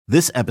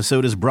This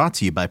episode is brought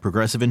to you by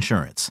Progressive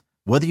Insurance.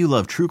 Whether you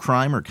love true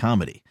crime or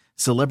comedy,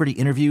 celebrity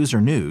interviews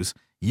or news,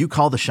 you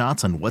call the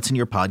shots on what's in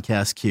your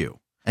podcast queue.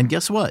 And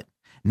guess what?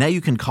 Now you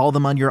can call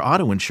them on your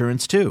auto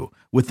insurance too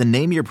with the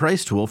Name Your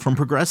Price tool from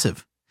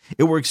Progressive.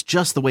 It works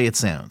just the way it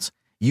sounds.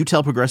 You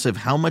tell Progressive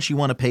how much you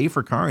want to pay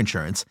for car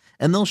insurance,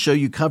 and they'll show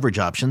you coverage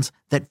options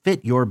that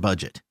fit your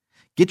budget.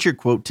 Get your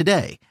quote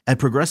today at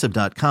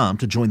Progressive.com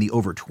to join the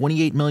over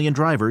 28 million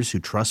drivers who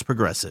trust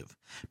Progressive.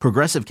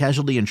 Progressive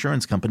Casualty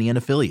Insurance Company and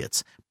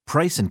Affiliates.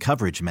 Price and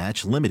coverage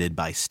match limited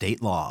by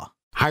state law.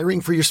 Hiring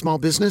for your small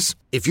business?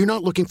 If you're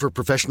not looking for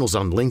professionals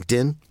on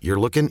LinkedIn, you're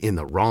looking in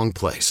the wrong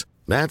place.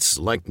 That's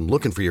like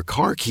looking for your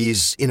car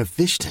keys in a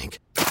fish tank.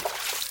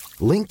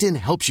 LinkedIn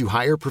helps you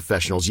hire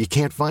professionals you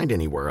can't find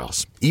anywhere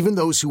else, even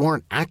those who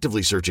aren't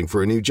actively searching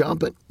for a new job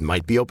but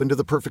might be open to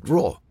the perfect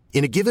role.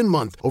 In a given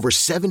month, over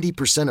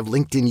 70% of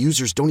LinkedIn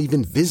users don't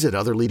even visit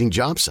other leading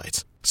job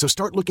sites. So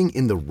start looking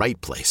in the right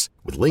place.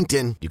 With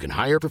LinkedIn, you can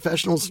hire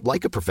professionals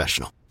like a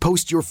professional.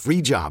 Post your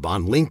free job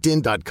on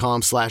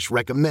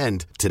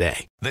linkedin.com/recommend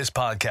today. This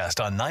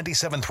podcast on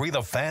 97.3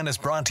 The Fan is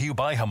brought to you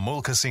by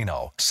Jamul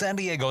Casino, San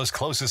Diego's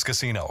closest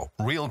casino.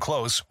 Real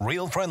close,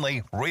 real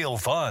friendly, real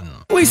fun.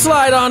 We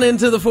slide on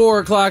into the 4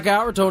 o'clock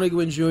hour. Tony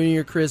Gwynn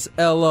Jr., Chris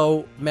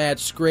Ello, Matt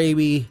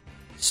Scraby,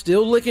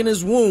 still licking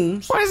his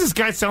wounds. Why does this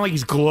guy sound like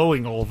he's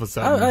glowing all of a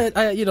sudden?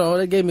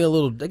 That gave me a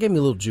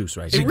little juice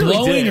right Is there. it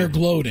glowing or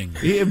gloating?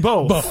 Yeah,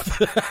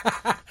 both.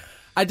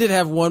 I did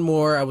have one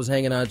more I was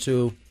hanging on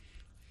to.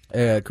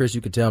 Chris,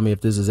 you could tell me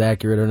if this is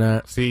accurate or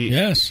not. See,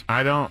 yes.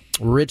 I don't.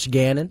 Rich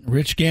Gannon,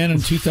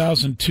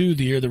 2002,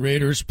 the year the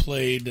Raiders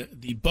played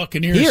the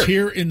Buccaneers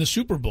here in the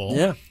Super Bowl.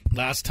 Yeah.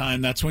 Last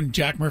time, that's when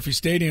Jack Murphy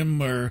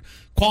Stadium or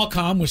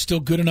Qualcomm was still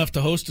good enough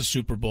to host a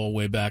Super Bowl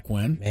way back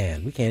when.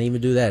 Man, we can't even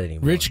do that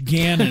anymore. Rich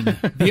Gannon.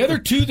 The other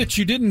two that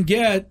you didn't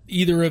get,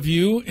 either of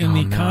you, in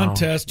the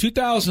contest,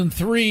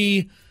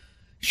 2003,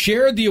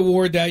 shared the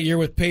award that year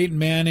with Peyton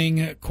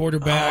Manning,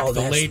 quarterback,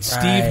 the late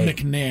Steve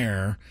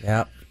McNair.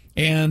 Yep.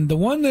 And the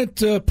one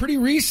that pretty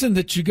recent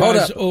that you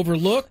guys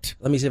overlooked.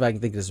 Let me see if I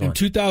can think of this one. In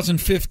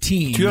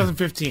 2015.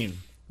 2015.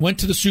 Went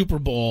to the Super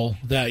Bowl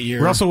that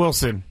year. Russell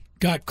Wilson.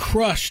 Got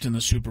crushed in the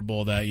Super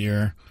Bowl that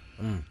year.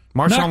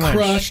 Marshawn Not Lynch.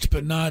 crushed,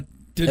 but not.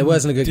 It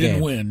wasn't a good didn't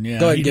game. Win. Yeah,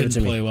 Go ahead he and give it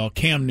didn't to play me. well.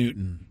 Cam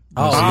Newton.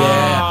 Oh,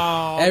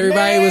 yeah.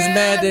 Everybody was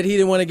mad that he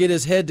didn't want to get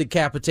his head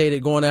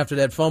decapitated going after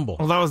that fumble.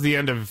 Well, that was the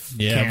end of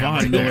Yeah, Cam.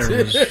 Von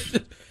Miller was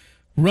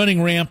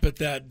running rampant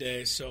that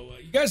day. So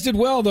you guys did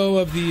well, though,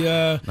 of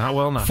the Not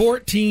well enough.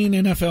 14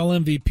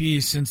 NFL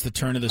MVPs since the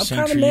turn of the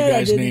century. You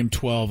guys named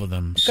 12 of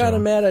them. I'm kind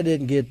of mad I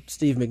didn't get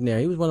Steve McNair.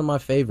 He was one of my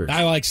favorites.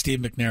 I like Steve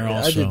McNair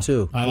also. I did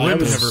too. I like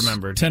Limbs those never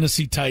remembered.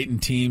 Tennessee Titan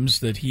teams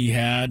that he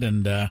had.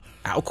 And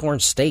Alcorn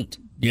State.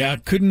 yeah,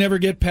 couldn't never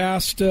get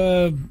past,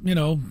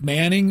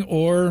 Manning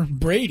or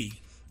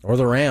Brady. Or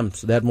the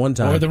Rams that one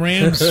time. Or the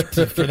Rams,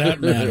 for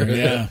that matter,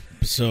 yeah.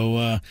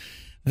 So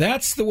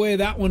that's the way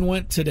that one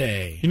went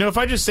today. You know, if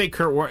I just say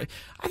Kurt Warner,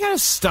 I got to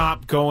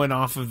stop going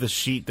off of the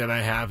sheet that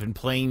I have and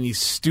playing these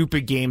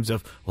stupid games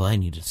of, well, I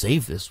need to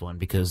save this one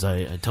because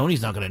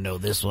Tony's not going to know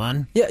this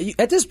one. Yeah,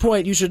 at this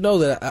point, you should know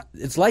that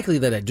it's likely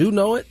that I do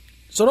know it,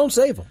 so don't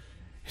save them.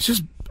 It's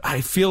just,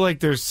 I feel like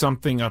there's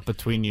something up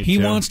between you two. He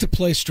wants to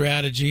play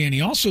strategy, and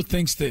he also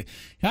thinks that,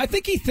 I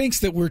think he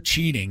thinks that we're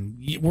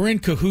cheating. We're in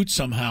cahoots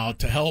somehow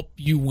to help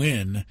you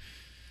win.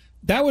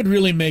 That would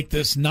really make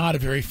this not a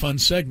very fun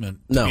segment,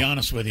 to be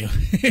honest with you.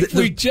 If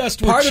we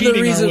just were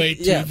cheating our way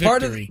to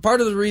victory. Part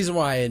of the reason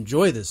why I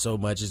enjoy this so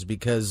much is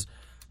because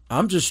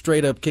I'm just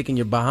straight up kicking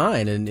your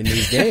behind in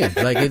these games.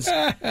 Like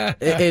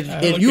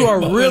and you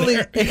are really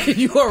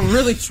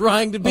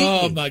trying to beat me.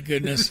 Oh my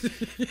goodness,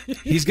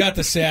 he's got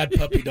the sad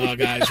puppy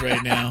dog eyes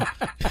right now.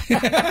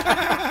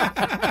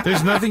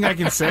 There's nothing I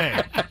can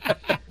say.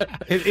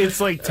 It's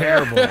like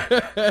terrible.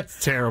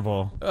 It's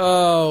terrible.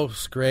 Oh,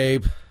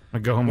 Scrape. I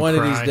go home. One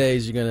and cry. of these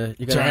days, you're gonna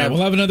All right, we'll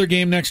have another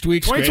game next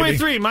week.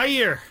 2023, my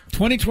year.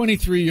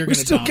 2023, you're we going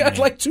to still dominate.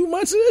 got like 2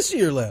 months of this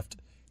year left,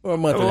 or a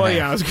month. and a half.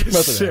 Yeah, I was going to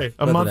say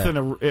a month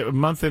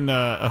and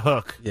a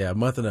hook. Yeah, a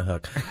month and a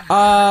hook.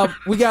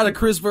 We got a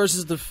Chris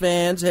versus the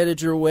Fans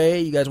headed your way.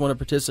 You guys want to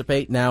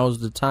participate? Now is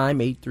the time.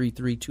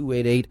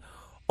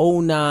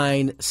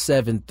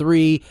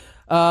 833-288-0973.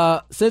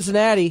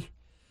 Cincinnati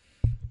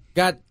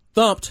got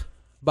thumped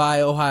by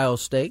Ohio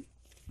State.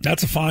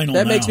 That's a final.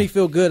 That now. makes me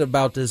feel good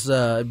about this.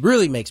 It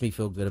really makes me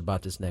feel good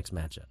about this next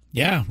matchup.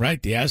 Yeah,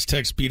 right. The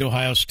Aztecs beat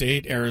Ohio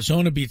State.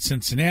 Arizona beat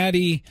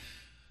Cincinnati. But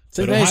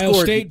Cincinnati Ohio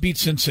scored. State beat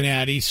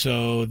Cincinnati.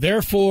 So,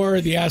 therefore,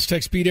 the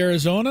Aztecs beat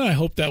Arizona. I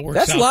hope that works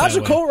That's out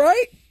logical, that way.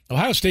 right?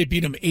 Ohio State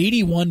beat them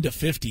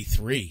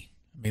 81-53. I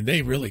mean,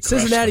 they really crushed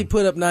Cincinnati them.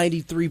 put up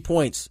 93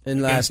 points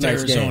in last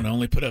night's Arizona. game.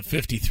 Only put up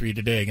 53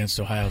 today against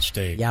Ohio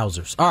State.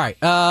 Yowzers. All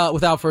right,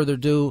 without further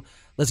ado,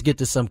 let's get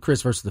to some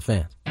Chris versus the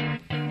Fans.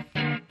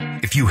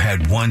 If you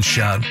had one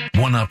shot,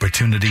 one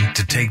opportunity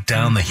to take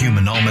down the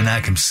human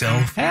almanac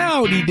himself,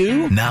 howdy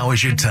do. Now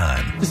is your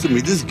time. Listen to me,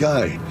 this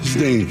guy is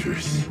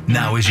dangerous.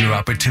 Now is your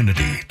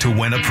opportunity to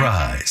win a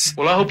prize.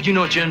 Well, I hope you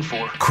know what you're in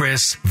for.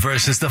 Chris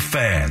versus the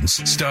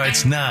Fans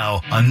starts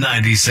now on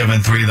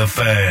 97.3 The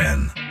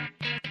Fan.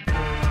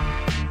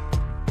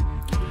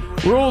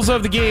 Rules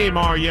of the game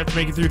are you have to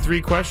make it through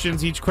 3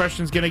 questions. Each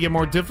question is going to get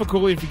more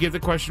difficult. If you get the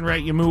question right,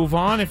 you move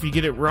on. If you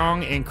get it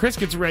wrong and Chris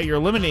gets it right, you're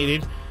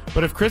eliminated.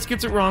 But if Chris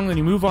gets it wrong, then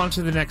you move on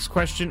to the next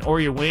question or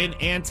you win.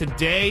 And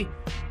today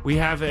we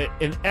have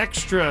an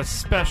extra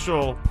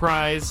special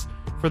prize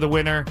for the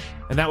winner,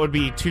 and that would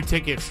be 2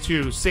 tickets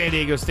to San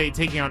Diego State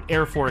taking on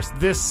Air Force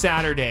this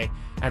Saturday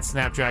at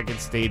Snapdragon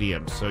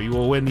Stadium. So you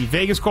will win the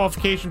Vegas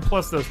qualification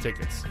plus those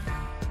tickets.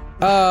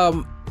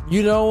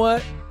 You know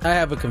what? I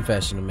have a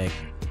confession to make.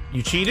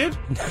 You cheated?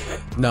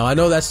 No, I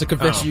know that's the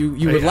confession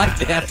you would like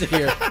to have to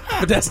hear,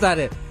 but that's not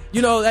it.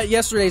 You know, that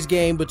yesterday's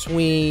game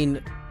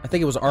between, I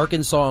think it was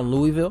Arkansas and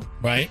Louisville.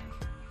 Right.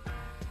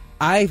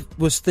 I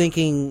was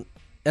thinking,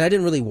 and I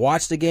didn't really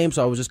watch the game,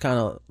 so I was just kind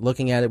of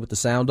looking at it with the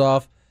sound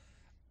off.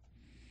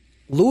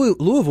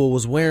 Louisville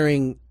was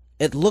wearing,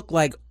 it looked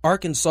like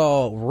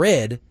Arkansas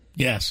red.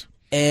 Yes.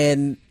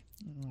 And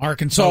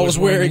Arkansas was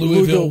wearing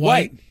Louisville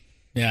white.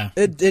 Yeah.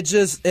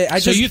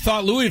 So you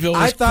thought Louisville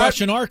was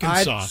crushing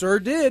Arkansas. I sure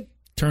did.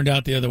 Turned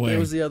out the other way. It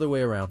was the other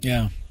way around.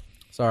 Yeah.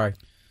 Sorry.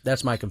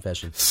 That's my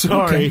confession.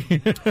 Sorry.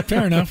 Okay.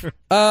 Fair enough.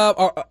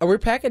 We're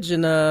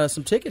packaging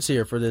some tickets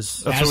here for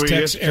this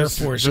Aztecs Air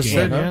Force game.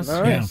 Said, yes.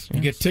 All right. Yes.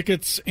 You get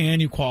tickets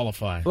and you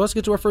qualify. Well, let's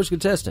get to our first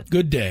contestant.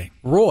 Good day.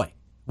 Roy,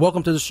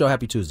 welcome to the show.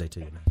 Happy Tuesday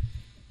to you, man.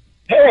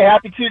 Hey,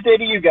 happy Tuesday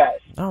to you guys.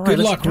 All right, Good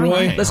luck,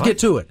 Roy. Let's get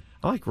to it.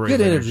 I like Roy's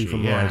Good energy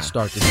from Roy yeah. to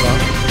start this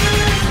off.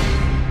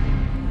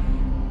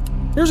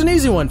 Here's an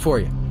easy one for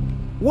you.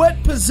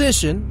 What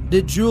position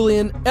did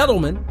Julian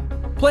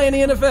Edelman play in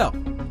the NFL?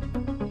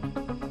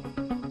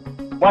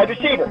 Wide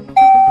receiver.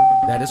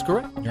 That is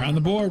correct. You're on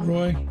the board,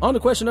 Roy. On to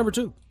question number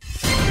 2.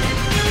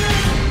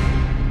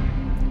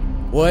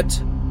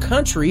 What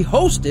country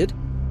hosted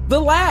the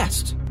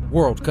last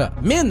World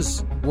Cup,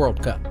 Men's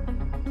World Cup?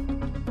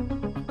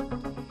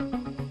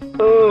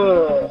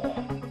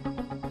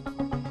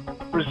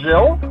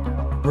 Brazil?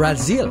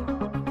 Brazil.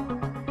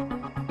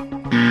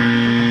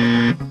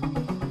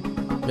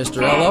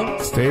 Mr. Ello?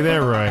 Stay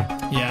there, Roy.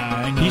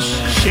 Yeah, I know. He's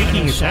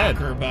shaking his head.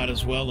 Soccer about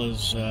as well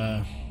as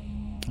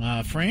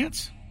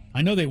France.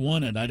 I know they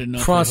won it. I didn't know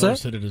France?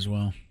 if they hosted it as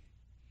well.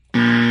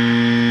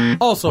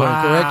 Also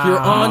incorrect. You're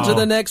on to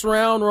the next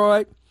round,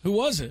 Roy. Who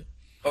was it?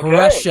 Okay.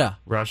 Russia.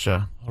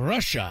 Russia.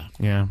 How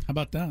Yeah.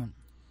 about that?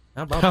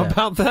 How about How that?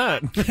 about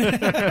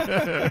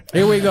that?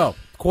 Here we go.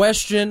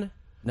 Question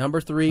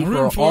number 3 I'm for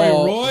rooting for you,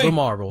 all Roy. the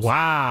marbles.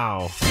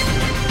 Wow.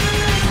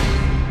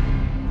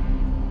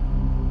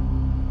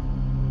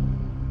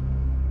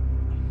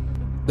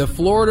 The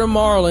Florida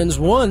Marlins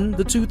won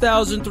the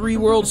 2003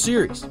 World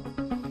Series.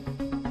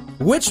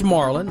 Which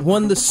Marlin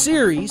won the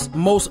series'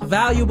 Most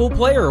Valuable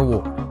Player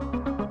award?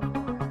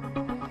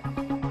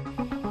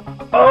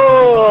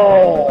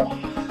 Oh.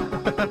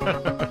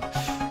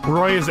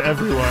 Roy is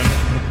everyone.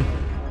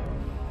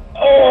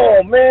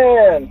 Oh,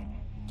 man.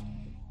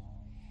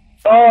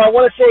 Oh, I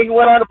want to say he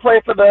went on to play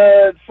for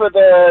the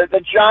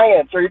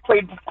Giants, or he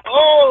played.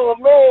 Oh,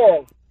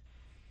 man.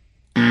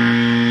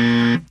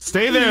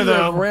 Stay there, You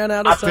though. have ran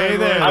out of time, Stay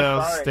there, Roy.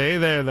 though. sorry. Stay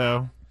there,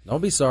 though.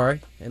 Don't be sorry,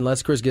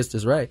 unless Chris gets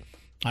this right.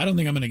 I don't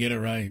think I'm going to get it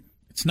right.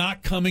 It's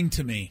not coming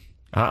to me.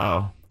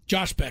 Uh-oh.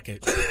 Josh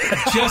Beckett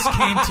just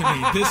came to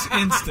me this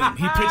instant.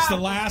 He pitched the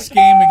last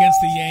game against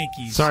the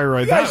Yankees. Sorry,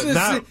 Roy.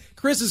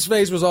 Chris's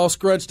face was all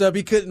scrunched up.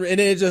 He couldn't, and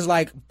then it just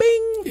like,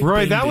 bing.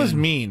 Roy, Bing, that was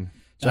bing. mean.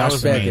 That Josh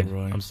was Beckett. mean,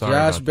 Roy. I'm sorry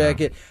Josh about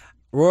Beckett.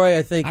 Roy,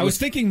 I think. I was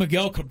thinking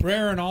Miguel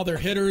Cabrera and all their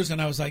hitters,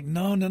 and I was like,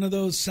 no, none of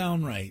those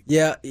sound right.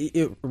 Yeah,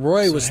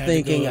 Roy So was I had to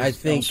thinking, go I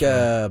think,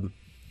 elsewhere.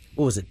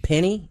 what was it,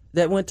 Penny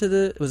that went to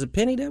the, was it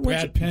Penny that went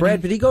Brad to, Penny?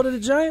 Brad, did he go to the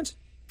Giants?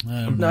 No,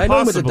 I know he went to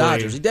Possibly. the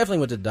Dodgers. He definitely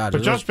went to the Dodgers.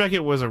 But Josh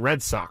Beckett was a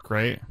Red Sox,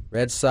 right?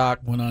 Red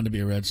Sox. Went on to be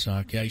a Red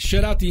Sox. Yeah, he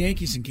shut out the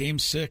Yankees in Game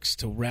 6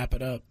 to wrap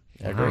it up.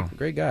 Yeah, Wow.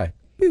 great guy.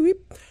 Beep, beep.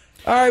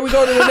 All right, we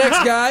go to the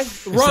next guy.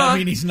 Does that Ron.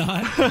 mean he's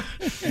not?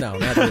 No,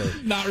 not really.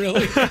 Not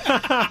really.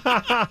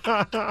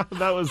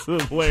 That was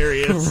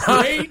hilarious.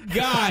 Great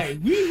guy.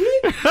 Wee,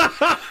 wee.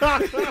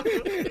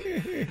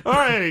 All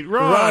right,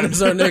 Ron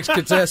is our next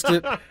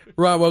contestant.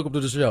 Ron, welcome to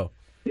the show.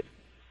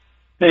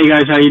 Hey,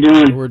 guys, how you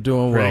doing? We're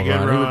doing well, Pretty good,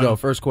 Ron. Here we Ron. go.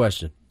 First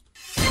question.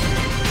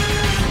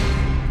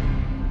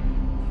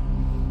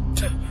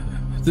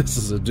 This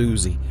is a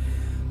doozy.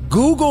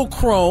 Google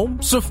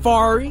Chrome,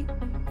 Safari,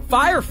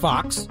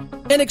 Firefox,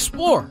 and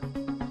Explorer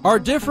are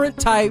different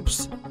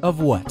types of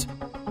what?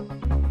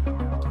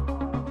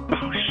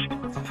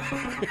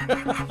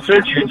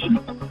 Search engine.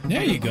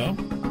 There you go.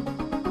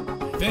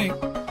 I think.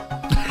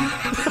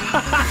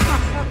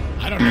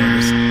 I don't know.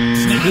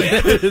 It's not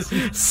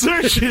it.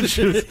 Search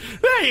engines.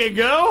 That There you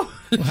go.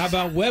 Well, how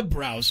about web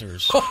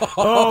browsers?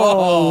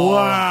 Oh,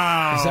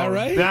 wow. Is that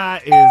right?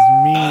 That is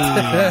mean.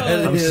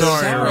 I'm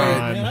sorry,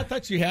 Ron. Man, I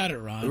thought you had it,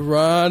 Ron.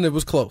 Ron, it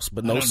was close,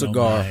 but no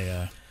cigar.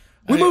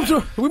 We moved.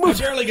 I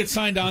barely get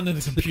signed on to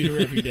the computer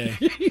every day.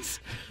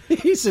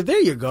 He said,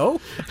 "There you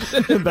go."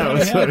 That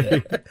was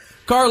funny.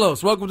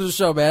 Carlos, welcome to the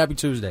show, man. Happy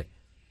Tuesday.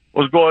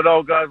 What's going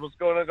on, guys? Let's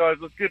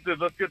get this.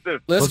 Let's get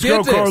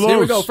go, this. Carlos. Here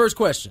we go. First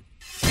question.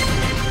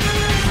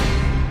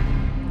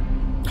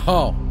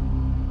 Oh,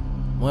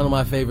 one of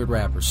my favorite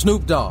rappers,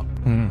 Snoop Dogg,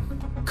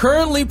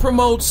 currently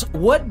promotes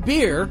what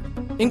beer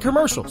in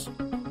commercials?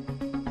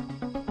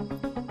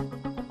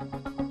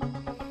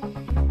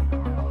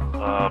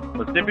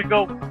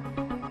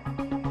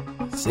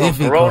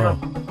 Pacifico. Corona.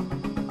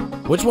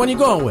 Which one you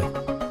going with?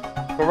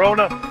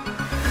 Corona.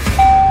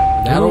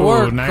 That'll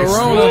work. Nice,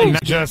 Corona.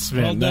 nice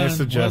adjustment. Nice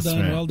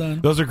adjustment. Well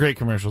done. Those are great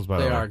commercials, by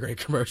the way. They are great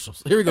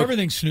commercials. Here we go.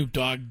 Everything Snoop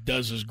Dogg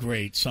does is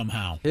great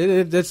somehow.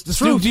 That's the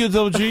Snoop truth.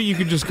 DLG, you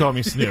can just call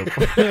me Snoop.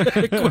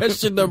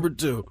 Question number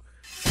 2.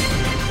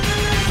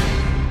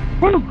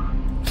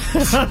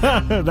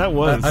 That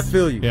was. I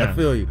feel you. Yeah. I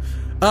feel you.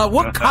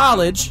 What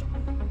college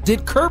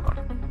did Kirk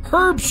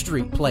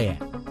Herbstreit play at?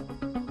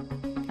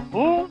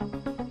 Who?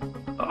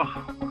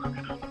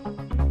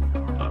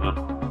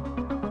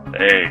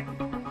 Hey,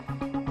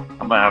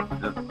 I might have to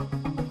just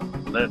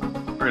let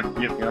Chris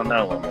get me on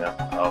that one, man.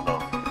 I don't know.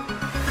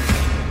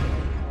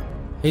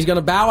 He's going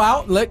to bow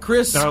out and let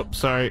Chris. Oh,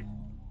 sorry.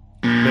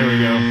 There we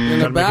go. Gonna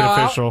Gotta make bow it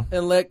official. out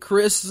and let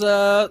Chris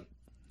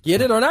get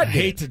it or not I get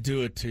hate it. to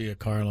do it to you,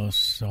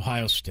 Carlos.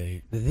 Ohio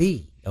State.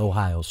 The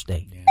Ohio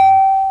State. Yeah.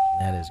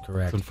 That is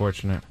correct. It's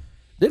unfortunate.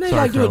 Didn't they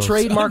Sorry, do a Carlos.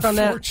 trademark on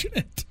that?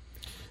 Unfortunate.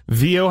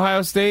 The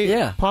Ohio State? Yeah. I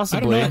don't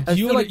Possibly. know. I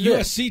feel like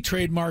USC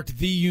trademarked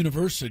the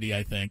university,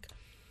 I think.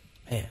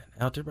 Man,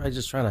 out there probably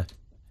just trying to I'm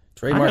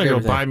trademark going to go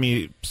everything. buy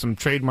me some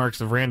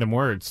trademarks of random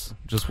words.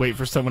 Just wait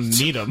for someone to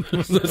need them.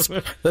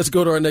 Let's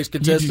go to our next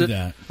contestant.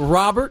 that.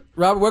 Robert,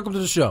 welcome to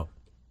the show.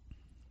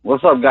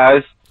 What's up,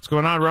 guys? What's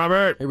going on,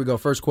 Robert? Here we go.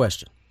 First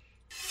question.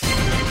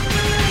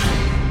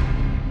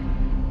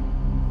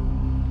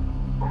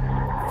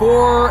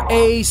 For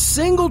a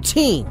single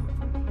team,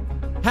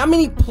 how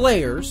many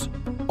players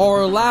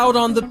are allowed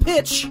on the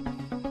pitch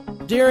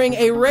during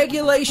a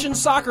regulation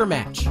soccer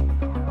match?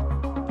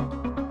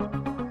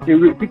 Can you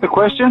repeat the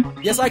question?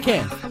 Yes, I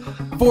can.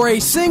 For a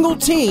single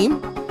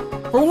team,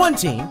 for one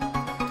team,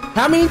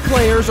 how many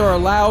players are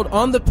allowed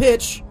on the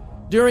pitch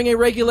during a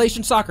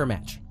regulation soccer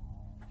match?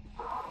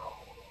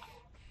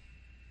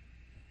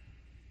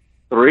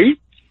 3?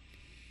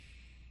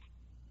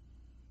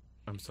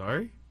 I'm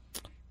sorry?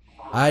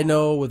 I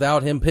know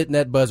without him hitting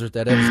that buzzer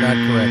that is not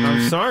correct.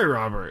 I'm sorry,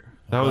 Robert.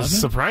 That was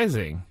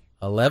surprising.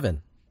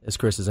 11 is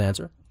Chris's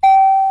answer.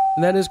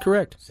 And that is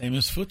correct. Same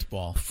as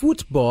football.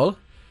 Football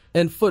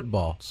and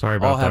football. Sorry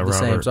about all have that, the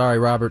same. Robert. Sorry,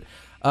 Robert.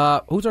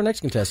 Who's our next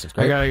contestant?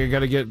 I Greg?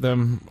 gotta get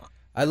them.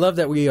 I love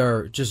that we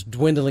are just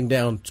dwindling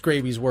down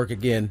Scraby's work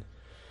again.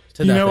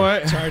 To You know nothing.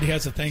 what? It's already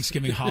has a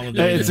Thanksgiving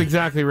holiday. It's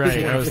exactly right.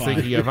 Before I was 5.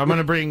 thinking of. I'm going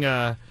to bring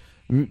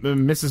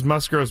Mrs.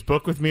 Musgrove's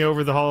book with me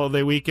over the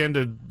holiday weekend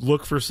to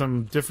look for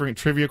some different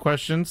trivia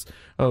questions.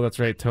 Oh, that's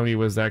right. Tony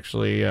was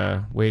actually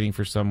waiting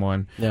for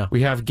someone. Yeah.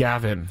 We have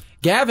Gavin.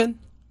 Gavin,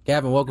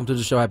 welcome to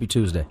the show. Happy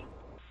Tuesday.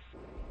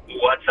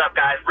 What's up,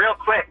 guys? Real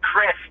quick,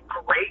 Chris,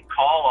 great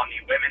call on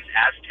the women's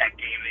Aztec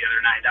game the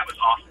other night. That was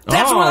awesome.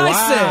 That's what I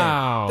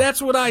wow. said.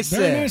 That's what I Very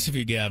said. nice of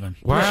you, Gavin.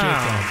 Wow. Appreciate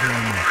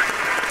that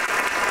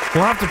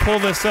We'll have to pull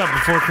this up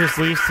before Chris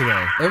leaves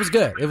today. It was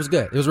good. It was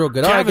good. It was real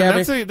good. All right,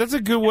 Gavin, Gavin. that's a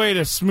good way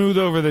to smooth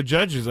over the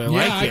judges. I very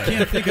much. like Yeah, it. I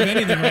can't think of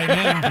anything right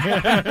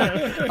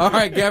now. All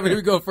right, Gavin, here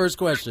we go. First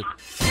question.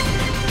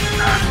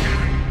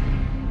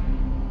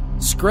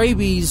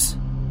 Scraby's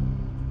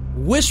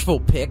wishful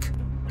pick,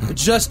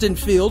 Justin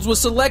Fields, was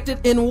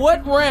selected in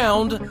what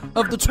round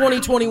of the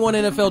 2021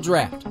 NFL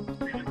Draft?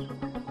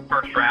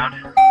 First round.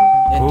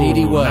 Indeed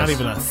he Ooh, was. Not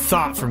even a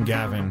thought from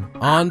Gavin.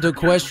 On to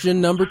question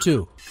number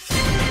 2.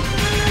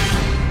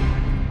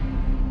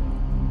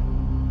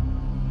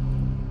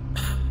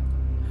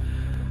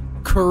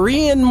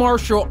 Korean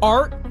martial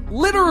art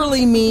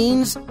literally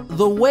means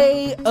the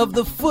way of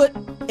the foot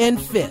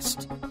and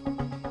fist.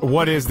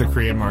 What is the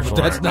Korean martial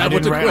That's art? not I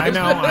what the didn't write.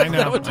 question- I that's know.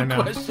 not what the I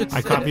know. question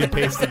I copied and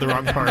pasted the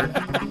wrong part.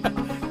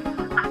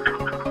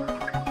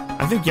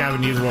 I think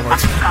Gavin needs one more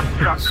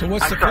time. So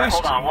what's the I'm sorry,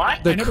 question? hold on,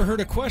 what? I never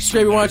heard a question.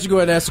 Scraby, why don't you go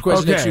ahead and ask the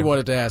question that Okay. you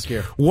wanted to ask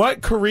here?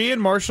 What Korean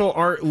martial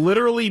art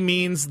literally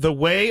means the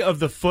way of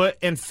the foot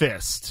and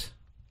fist?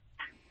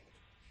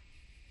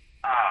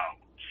 Oh,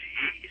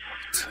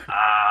 jeez.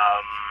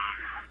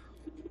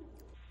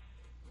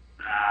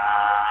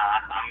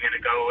 I'm going to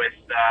go with,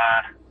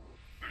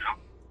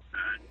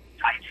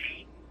 Tai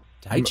Chi.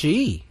 Tai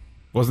Chi.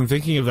 Wasn't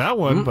thinking of that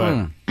one,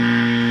 but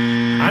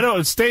I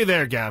don't. Stay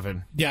there,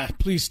 Gavin. Yeah,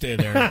 please stay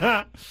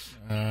there.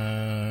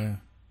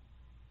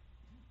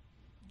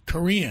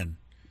 Korean.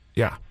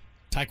 Yeah.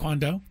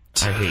 Taekwondo.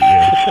 I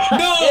hate you.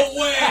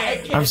 No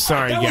way! I'm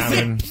sorry,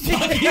 Gavin. Was the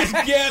funniest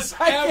guess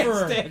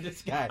ever. I can't stand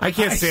this guy. I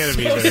can't stand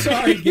him so either.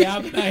 sorry,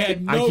 Gavin. I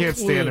had no I can't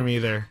clue. stand him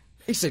either.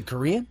 He said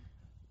Korean?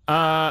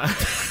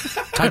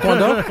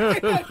 Taekwondo?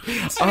 I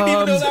didn't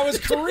even know that was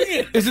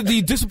Korean. Is it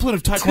the discipline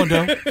of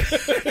Taekwondo?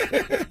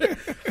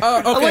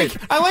 Okay.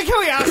 I like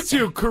how he asked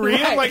you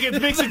Korean. Right. Like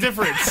it makes a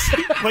difference.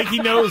 Like he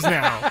knows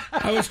now.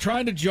 I was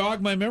trying to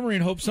jog my memory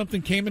and hope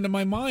something came into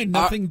my mind.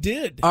 Nothing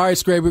did. All right,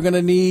 Scrape, we're going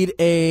to need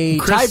a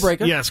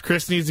tiebreaker. Yes,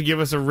 Chris needs to give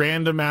us a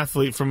random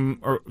athlete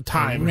from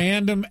time. A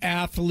random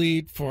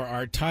athlete for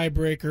our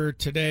tiebreaker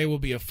today will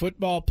be a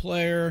football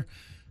player.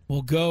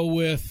 We'll go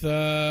with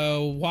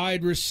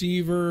wide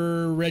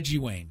receiver Reggie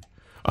Wayne.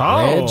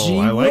 Oh, Reggie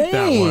I like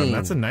that one. Wayne.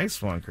 That's a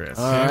nice one, Chris.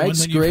 All one right,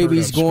 that you've heard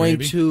Scraby's of, going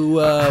Scraby.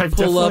 to I've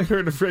pull definitely up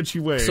heard of Reggie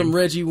Wayne. some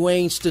Reggie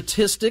Wayne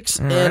statistics.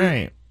 All and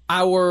right.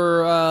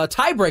 our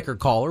tiebreaker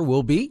caller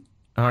will be?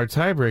 Our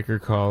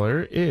tiebreaker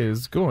caller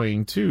is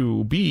going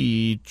to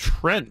be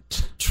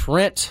Trent.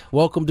 Trent.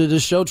 Welcome to the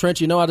show.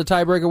 Trent, you know how the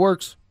tiebreaker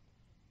works?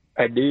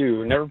 I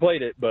do. Never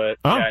played it, but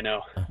yeah, I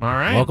know. All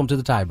right. Welcome to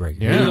the tiebreaker.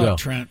 Yeah. Here you go.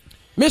 Trent.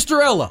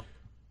 Mr. Ello.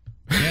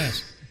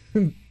 Yes.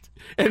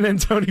 And then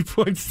Tony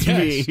points to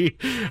Yes. me.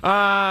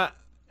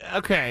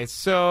 Okay,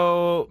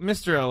 so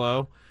Mr.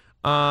 Ello,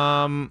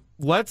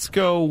 let's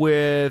go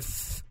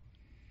with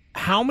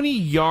how many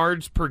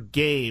yards per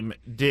game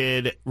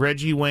did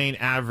Reggie Wayne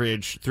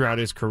average throughout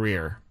his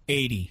career?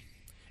 80.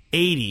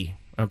 80.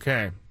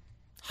 Okay.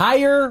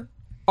 Higher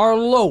or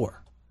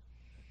lower?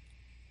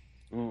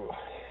 Ooh,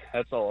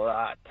 that's a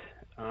lot.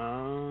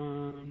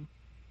 I'm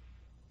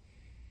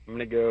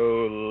gonna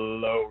go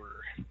lower.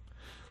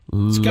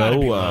 It's got to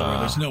be Lower. lower.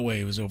 There's no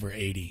way it was over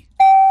 80.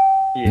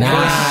 Yeah.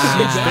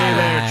 Nice. Stay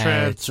there,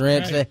 Trent.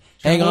 Trent, Right.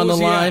 hang What on the was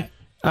he line.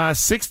 at?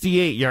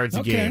 68 yards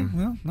a Okay, game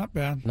well, not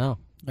bad. No.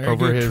 Very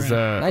over good, his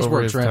Trent. Nice over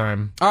work, his Trent.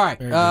 time. All right.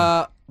 Very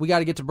good. We got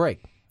to get to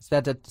break. It's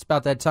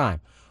about that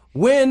time.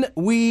 When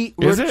we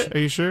Is it? Are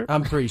you sure?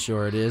 I'm pretty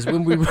sure it is.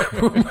 When we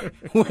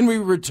when we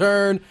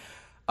return,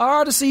 our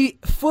Odyssey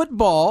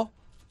football,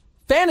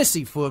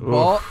 fantasy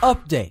football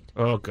update.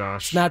 Oh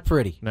gosh. It's not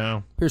pretty.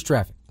 No. Here's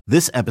traffic.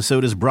 This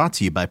episode is brought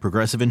to you by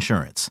Progressive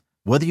Insurance.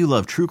 Whether you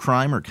love true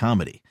crime or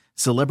comedy,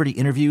 celebrity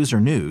interviews or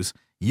news,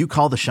 you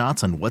call the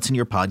shots on what's in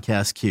your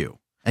podcast queue.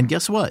 And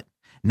guess what?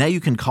 Now you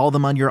can call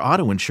them on your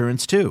auto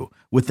insurance too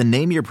with the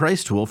Name Your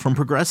Price tool from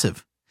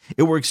Progressive.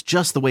 It works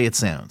just the way it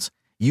sounds.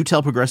 You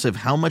tell Progressive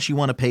how much you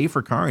want to pay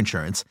for car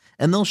insurance,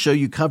 and they'll show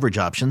you coverage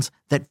options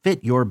that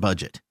fit your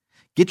budget.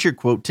 Get your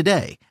quote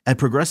today at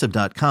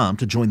Progressive.com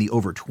to join the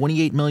over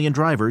 28 million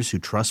drivers who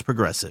trust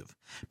Progressive.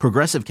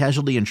 Progressive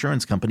Casualty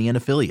Insurance Company and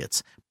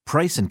Affiliates.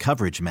 Price and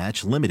coverage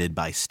match limited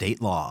by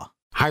state law.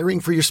 Hiring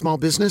for your small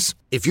business?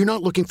 If you're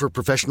not looking for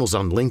professionals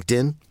on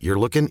LinkedIn, you're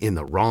looking in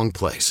the wrong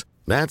place.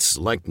 That's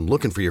like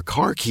looking for your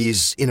car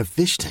keys in a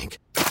fish tank.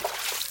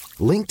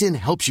 LinkedIn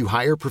helps you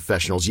hire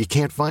professionals you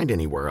can't find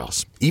anywhere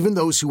else, even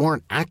those who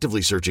aren't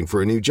actively searching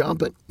for a new job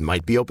but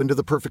might be open to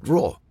the perfect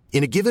role.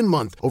 In a given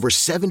month, over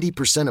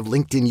 70% of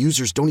LinkedIn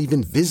users don't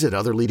even visit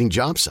other leading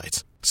job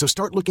sites. So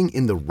start looking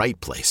in the right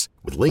place.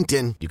 With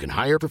LinkedIn, you can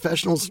hire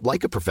professionals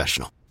like a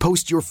professional.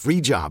 Post your free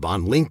job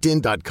on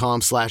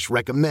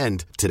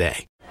linkedin.com/recommend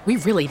today. We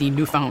really need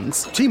new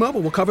phones. T-Mobile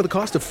will cover the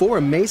cost of 4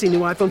 amazing new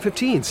iPhone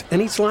 15s, and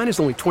each line is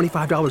only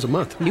 $25 a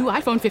month. New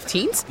iPhone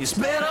 15s? It's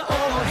better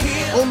over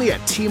here. Only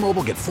at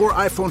T-Mobile, get 4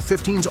 iPhone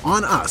 15s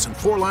on us and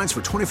 4 lines for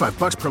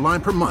 $25 per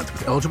line per month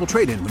with eligible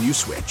trade-in when you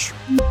switch.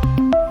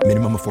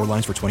 Minimum of 4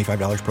 lines for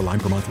 $25 per line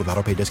per month with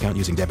autopay discount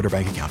using debit or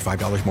bank account.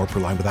 $5 more per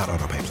line without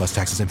autopay, plus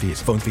taxes and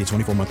fees. Phone fee at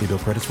 24 monthly bill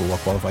credits for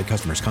well-qualified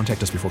customers.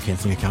 Contact us before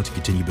canceling account to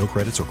continue bill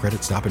credits or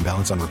credit stop and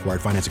balance on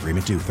required finance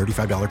agreement due.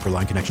 $35 per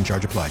line connection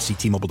charge applies. See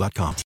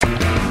T-Mobile.com.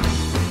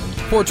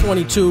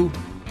 422.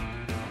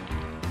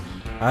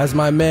 As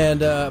my man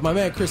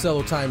Chris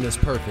Ello timed this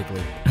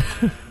perfectly.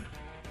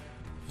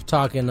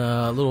 Talking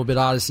a little bit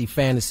Odyssey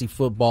fantasy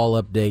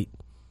football update.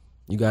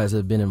 You guys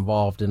have been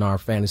involved in our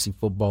fantasy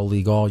football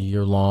league all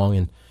year long,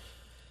 and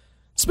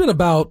it's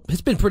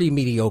been pretty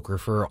mediocre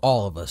for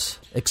all of us,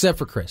 except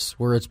for Chris,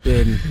 where it's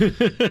been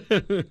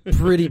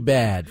pretty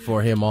bad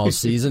for him all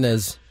season,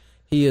 as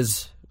he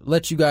has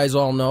let you guys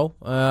all know.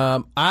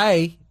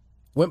 I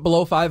went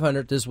below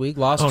 500 this week,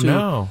 lost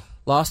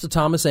to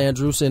Thomas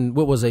Andrews in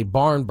what was a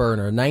barn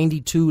burner,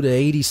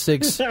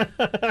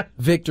 92-86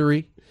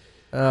 victory.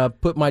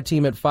 Put my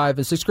team at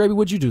 5-6. Gravy,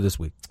 what'd you do this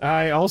week?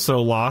 I also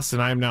lost,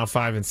 and I am now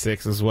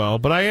 5-6 as well.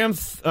 But I am,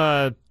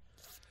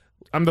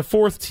 I'm the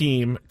fourth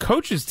team,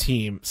 coach's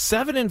team,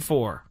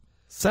 7-4.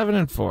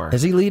 7-4.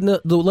 Is he leading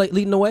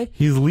the way?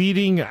 He's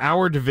leading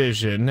our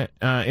division.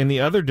 In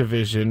the other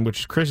division,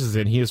 which Chris is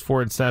in, he is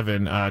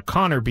 4-7.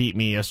 Connor beat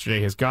me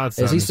yesterday, his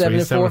godson. Is he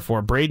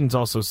 7-4? Braden's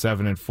also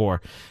 7-4.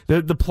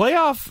 The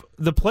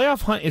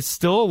playoff hunt is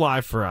still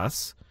alive for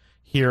us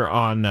here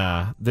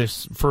on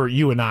this, for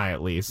you and I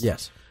at least.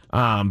 Yes.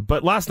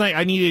 But last night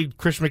I needed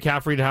Christian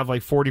McCaffrey to have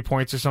like 40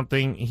 points or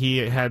something. He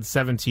had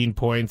 17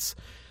 points.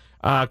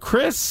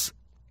 Chris,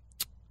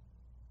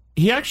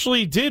 He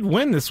actually did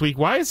win this week.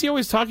 Why is he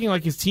always talking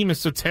like his team is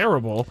so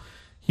terrible?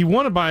 He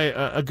won it by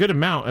a good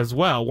amount as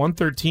well,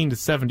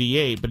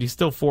 113-78, but he's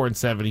still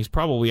 4-7. He's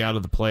probably out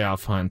of the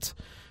playoff hunt.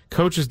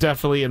 Coach is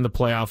definitely in the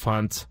playoff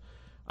hunt.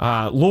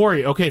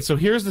 Lori, okay, so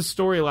here's the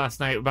story last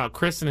night about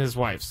Chris and his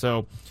wife.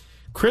 So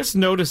Chris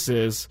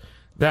notices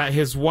that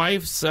his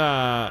wife's,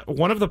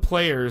 one of the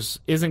players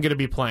isn't going to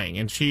be playing,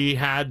 and she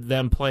had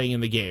them playing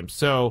in the game.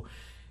 So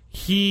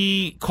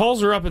he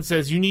calls her up and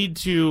says, you need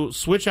to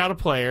switch out a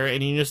player,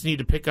 and you just need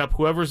to pick up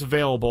whoever's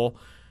available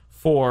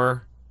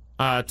for...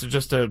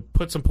 to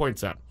put some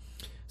points up.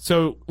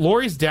 So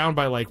Lori's down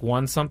by like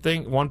 1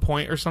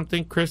 point or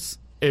something. Chris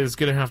is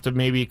going to have to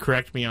maybe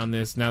correct me on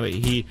this now that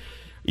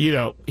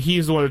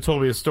he's the one who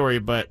told me the story,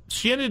 but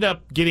she ended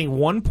up getting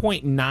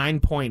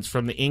 1.9 points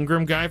from the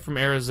Ingram guy from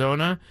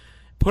Arizona,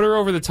 put her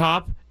over the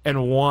top,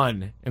 and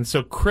won. And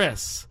so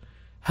Chris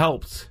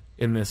helped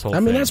in this whole thing.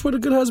 I mean, that's what a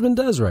good husband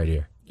does right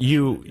here.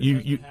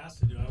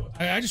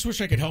 I just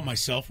wish I could help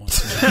myself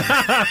once.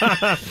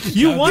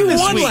 You won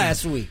this week.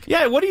 Last week.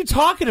 Yeah, what are you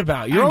talking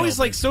about? You're always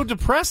like so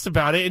depressed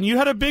about it, and you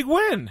had a big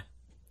win.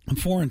 I'm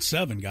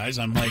 4-7, guys.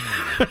 I'm like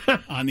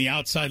on the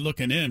outside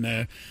looking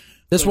in.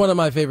 That's one of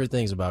my favorite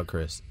things about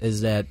Chris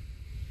is that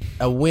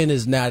a win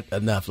is not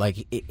enough.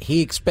 Like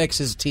he expects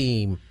his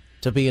team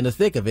to be in the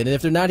thick of it, and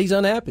if they're not, he's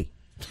unhappy.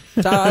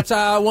 That's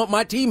how I want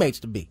my teammates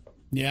to be.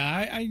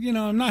 Yeah,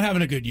 I'm not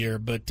having a good year,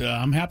 but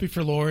I'm happy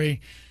for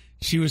Lori.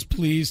 She was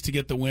pleased to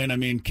get the win. I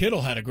mean,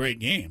 Kittle had a great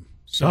game,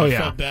 so I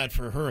felt bad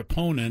for her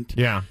opponent,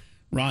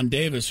 Ron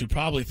Davis, who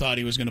probably thought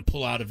he was going to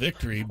pull out a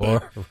victory.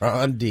 But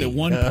Ron D. The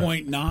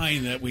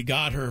 1.9 that we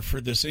got her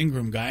for this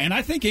Ingram guy, and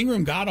I think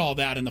Ingram got all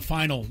that in the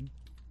final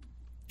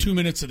 2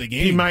 minutes of the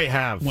game. He might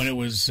have. When it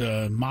was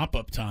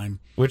mop-up time.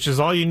 Which is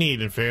all you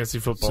need in fantasy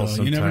football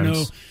sometimes. You never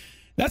know.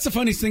 That's the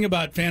funniest thing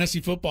about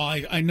fantasy football.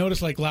 I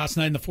noticed like last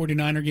night in the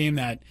 49er game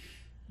that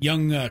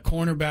young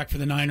cornerback for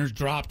the Niners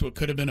dropped what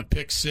could have been a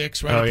pick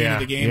six right at the end of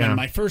the game. And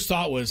my first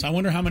thought was, I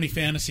wonder how many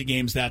fantasy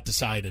games that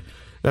decided.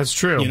 That's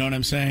true. You know what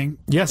I'm saying?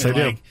 Yes, I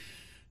do.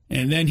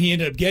 And then he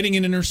ended up getting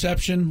an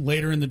interception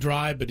later in the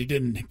drive, but he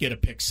didn't get a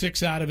pick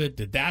six out of it.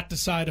 Did that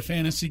decide a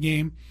fantasy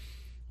game?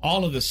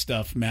 All of this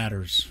stuff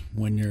matters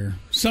when you're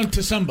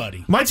to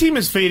somebody. My team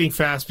is fading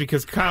fast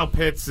because Kyle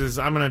Pitts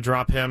I'm going to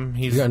drop him.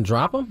 You're going to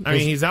drop him? I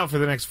mean, he's out for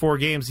the next 4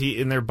 games.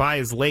 And their bye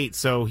is late,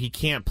 so he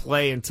can't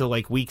play until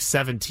like week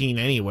 17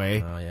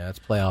 anyway. Oh, yeah, it's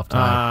playoff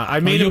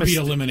time. You'll be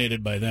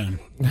eliminated by then.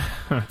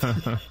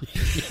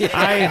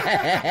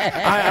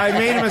 I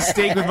made a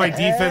mistake with my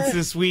defense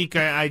this week.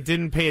 I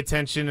didn't pay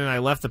attention, and I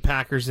left the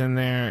Packers in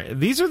there.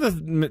 These are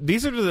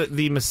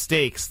the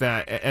mistakes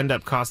that end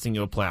up costing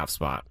you a playoff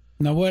spot.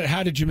 Now,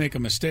 how did you make a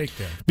mistake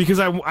there? Because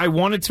I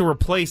wanted to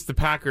replace the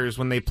Packers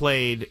when they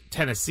played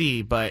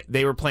Tennessee, but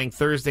they were playing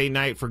Thursday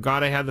night.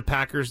 Forgot I had the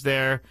Packers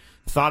there.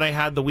 Thought I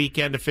had the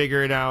weekend to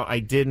figure it out.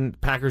 I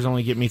didn't. Packers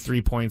only get me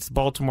 3 points.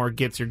 Baltimore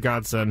gets your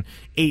godson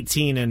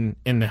 18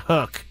 in the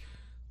hook,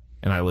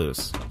 and I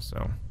lose.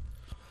 So,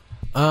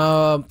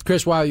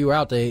 Chris, while you were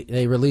out,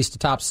 they released the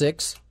top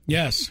 6.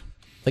 Yes.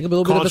 I think a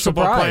little bit of a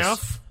surprise.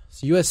 Playoff?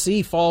 So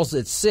USC falls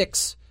at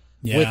 6.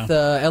 Yeah. With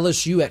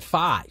LSU at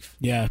 5.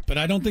 Yeah, but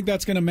I don't think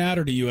that's going to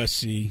matter to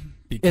USC.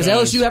 Does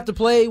LSU have to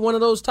play one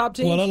of those top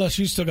teams? Well,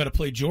 LSU's still got to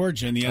play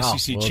Georgia in the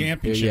SEC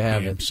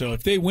championship game. So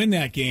if they win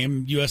that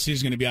game, USC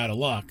is going to be out of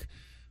luck.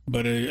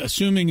 But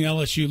assuming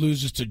LSU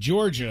loses to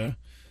Georgia,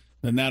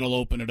 then that'll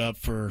open it up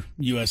for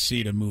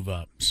USC to move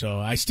up. So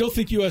I still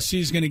think USC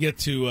is going to get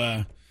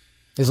to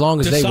as long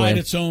as decide they win.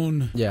 Its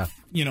own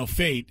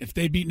fate. If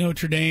they beat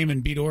Notre Dame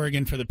and beat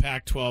Oregon for the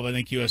Pac-12, I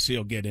think USC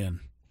will get in.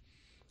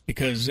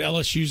 Because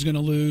LSU's going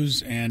to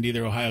lose, and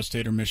either Ohio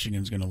State or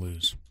Michigan's going to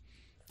lose.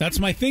 That's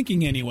my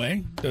thinking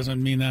anyway.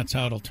 Doesn't mean that's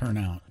how it'll turn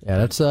out.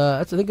 Yeah,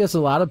 I think that's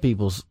a lot of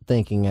people's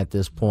thinking at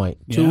this point.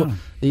 You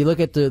look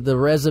at the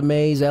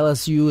resumes.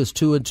 LSU is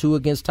 2-2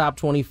 against top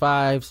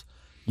 25s.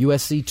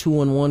 USC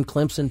 2-1.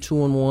 Clemson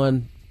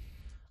 2-1.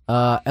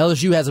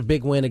 LSU has a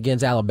big win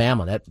against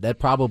Alabama. That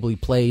probably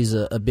plays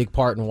a big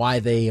part in why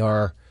they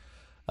are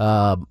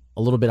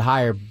a little bit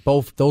higher.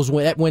 Both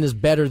that win is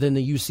better than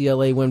the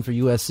UCLA win for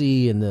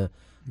USC and the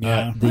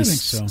I think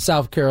so.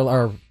 South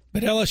Carolina.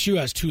 But LSU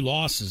has 2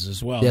 losses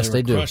as well. Yes,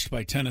 they do. Crushed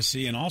by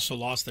Tennessee and also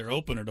lost their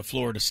opener to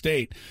Florida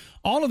State.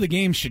 All of the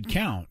games should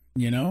count.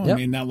 Yep. I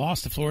mean, that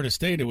loss to Florida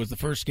State, it was the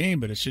first game,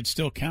 but it should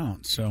still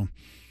count. So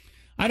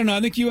I don't know.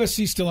 I think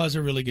USC still has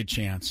a really good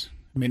chance.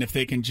 I mean, if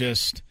they can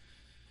just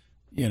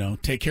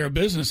take care of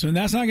business, and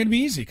that's not going to be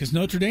easy because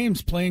Notre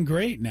Dame's playing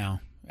great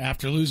now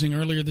after losing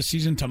earlier this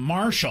season to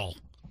Marshall.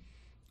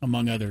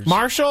 Among others.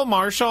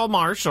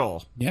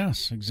 Marshall.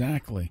 Yes,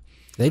 exactly.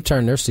 They've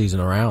turned their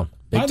season around.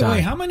 Big By the time. way,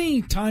 how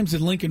many times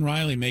did Lincoln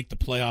Riley make the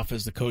playoff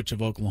as the coach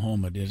of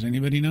Oklahoma? Does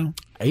anybody know?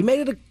 He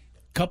made it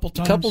couple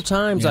times. Couple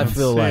times, I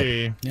feel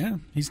like. Yeah,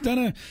 he's done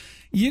a.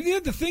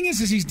 The thing is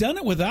he's done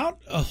it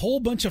without a whole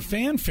bunch of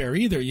fanfare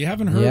either. You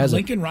haven't heard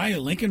Lincoln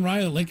Riley.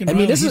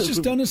 He's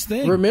just done his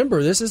thing.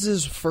 Remember, this is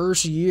his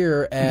first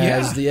year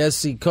as the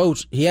SC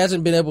coach. He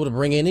hasn't been able to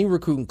bring any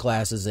recruiting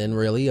classes in,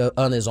 really,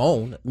 on his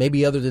own,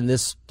 maybe other than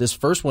this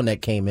first one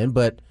that came in,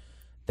 but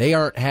they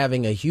aren't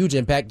having a huge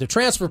impact. The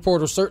transfer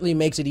portal certainly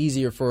makes it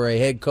easier for a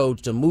head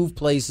coach to move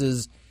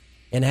places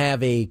and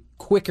have a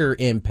quicker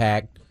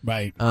impact.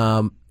 Right.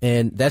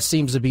 And that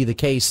seems to be the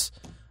case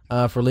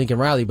for Lincoln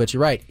Riley, but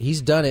you're right.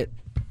 He's done it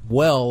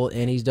well,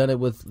 and he's done it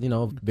with very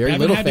little fanfare.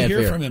 I haven't had to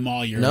hear from him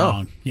all year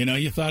long.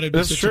 You thought it'd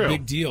be such a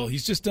big deal.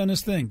 He's just done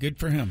his thing. Good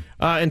for him.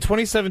 In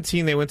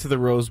 2017, they went to the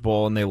Rose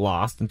Bowl and they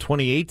lost. In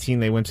 2018,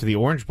 they went to the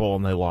Orange Bowl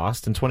and they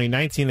lost. In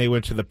 2019, they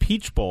went to the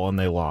Peach Bowl and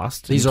they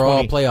lost. These are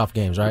all playoff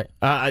games, right?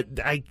 I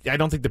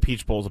don't think the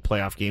Peach Bowl is a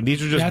playoff game.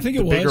 These are just I think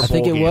the bigger bowl I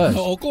think it games. was.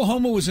 No,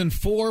 Oklahoma was in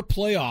 4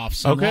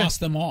 playoffs and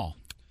lost them all.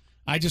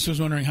 I just was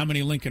wondering how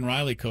many Lincoln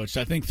Riley coached.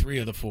 I think 3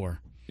 of the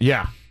 4.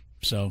 Yeah.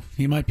 So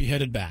he might be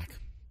headed back.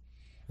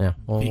 Yeah,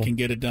 he can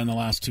get it done the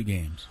last 2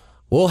 games.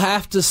 We'll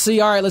have to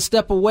see. All right, let's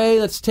step away.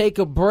 Let's take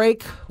a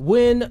break.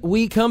 When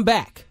we come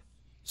back,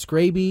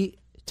 Scraby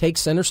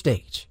takes center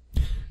stage.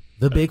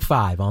 The Big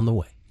Five on the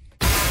way.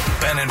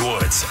 Ben and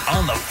Woods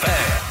on the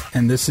Fan.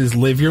 And this is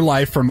Live Your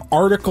Life from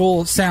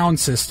Article Sound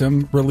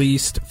System,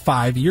 released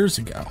 5 years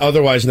ago.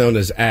 Otherwise known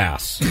as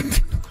ass.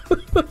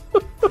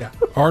 Yeah,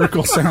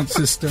 Article Sound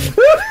System.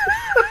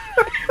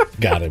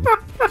 Got him.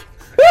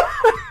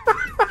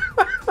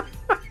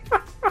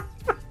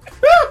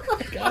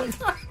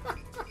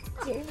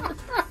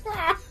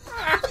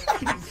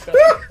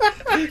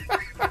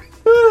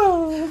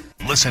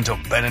 Listen to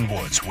Ben and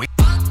Woods.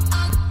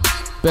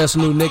 Best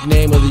new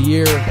nickname of the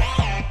year,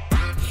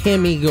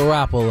 Hemi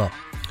Garoppolo.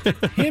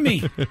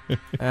 Hemi.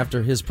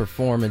 After his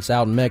performance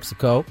out in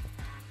Mexico.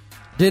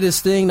 Did his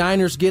thing.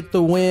 Niners get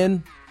the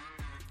win.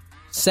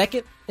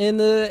 Second in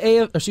the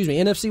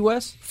NFC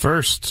West?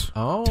 First.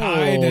 Oh.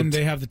 Tied, and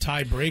they have the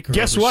tiebreaker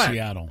Guess over what?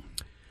 Seattle.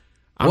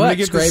 I'm going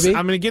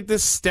to get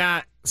this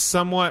stat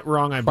somewhat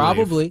wrong, I believe.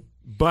 Probably.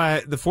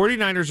 But the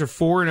 49ers are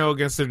 4-0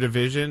 against their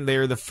division. They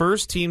are the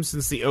first team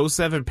since the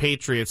 2007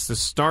 Patriots to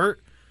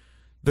start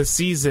the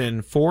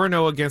season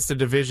 4-0 against the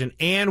division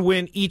and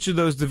win each of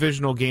those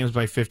divisional games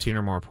by 15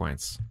 or more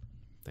points.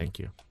 Thank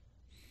you.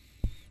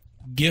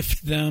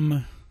 Gift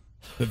them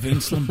the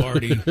Vince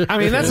Lombardi. I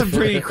mean, that's a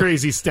pretty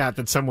crazy stat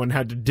that someone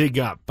had to dig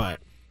up, but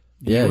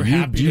yeah,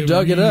 you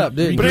dug it up,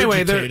 didn't you? But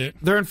anyway,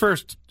 they're in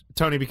first,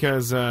 Tony,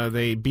 because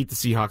they beat the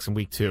Seahawks in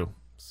week 2.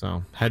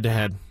 So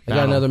head-to-head. They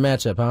got another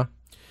matchup, huh?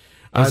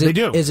 They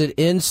do. Is it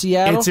in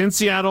Seattle? It's in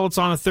Seattle. It's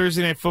on a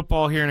Thursday Night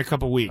Football here in a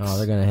couple weeks. Oh,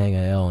 they're going to hang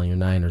an L on your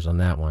Niners on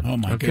that one. Oh,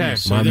 my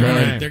goodness. So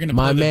they're going to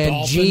play the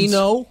Dolphins.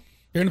 Gino.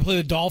 They're going to play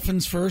the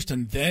Dolphins first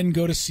and then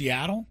go to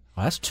Seattle?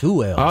 Oh, that's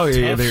 2 L's. Oh,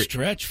 yeah. Tough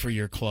stretch for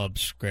your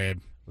clubs, Grab.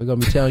 We're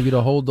going to be telling you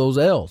to hold those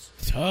L's.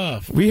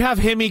 Tough. We have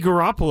Hemi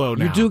Garoppolo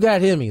now. You do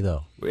got Hemi,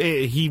 though.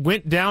 He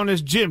went down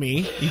as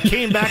Jimmy. He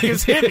came back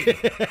as Hemi.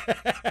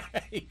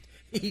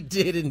 He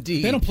did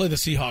indeed. They don't play the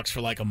Seahawks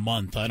for like a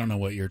month. I don't know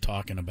what you're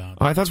talking about.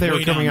 Oh, I thought they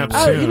were coming up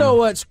soon. You know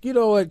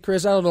what,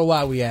 Chris? I don't know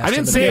why we asked. I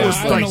didn't say it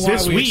was like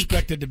this week. We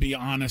expected to be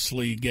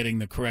honestly getting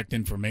the correct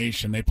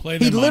information. They play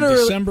them on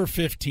December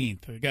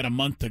 15th. We got a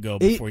month to go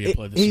before you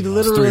play the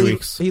Seahawks. 3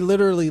 weeks. He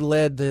literally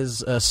led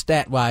his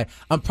stat by,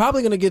 I'm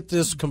probably going to get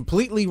this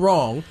completely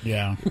wrong.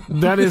 Yeah.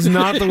 That is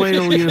not the way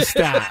to lead a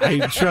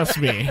stat. Trust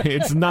me.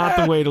 It's not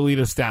the way to lead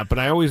a stat, but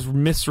I always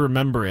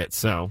misremember it,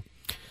 so...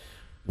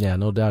 Yeah,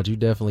 no doubt. You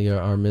definitely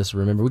are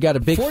misremember. We got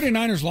a big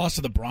 49ers lost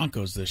to the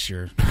Broncos this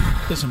year.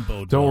 Doesn't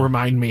bode Don't well.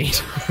 remind me.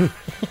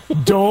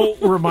 Don't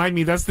remind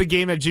me. That's the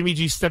game that Jimmy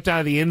G stepped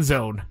out of the end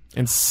zone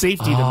and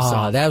safetied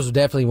himself. That was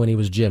definitely when he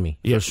was Jimmy,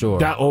 for sure.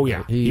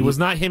 He was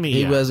not Hemi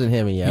He yet. wasn't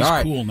Hemi yet. He's All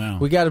right, cool now.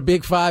 We got a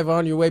big 5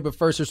 on your way, but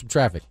first there's some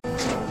traffic.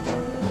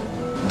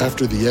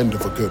 After the end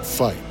of a good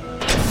fight,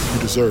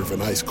 you deserve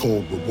an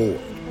ice-cold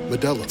reward.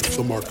 Modelo,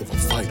 the mark of a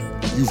fighter.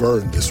 You've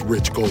earned this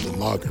rich golden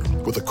lager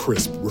with a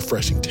crisp,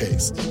 refreshing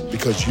taste.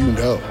 Because you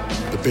know,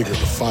 the bigger the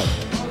fight,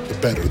 the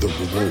better the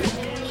reward.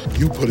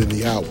 You put in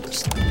the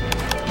hours,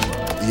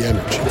 the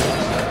energy,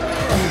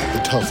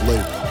 the tough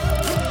labor.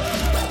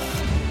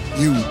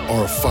 You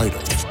are a fighter,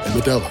 and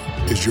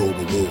Modelo is your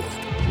reward.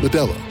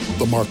 Modelo,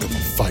 the mark of a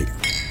fighter.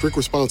 Drink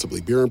responsibly.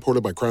 Beer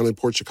imported by Crown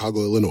Imports, Chicago,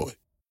 Illinois.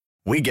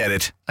 We get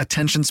it.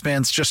 Attention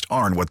spans just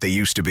aren't what they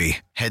used to be.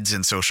 Heads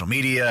in social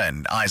media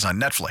and eyes on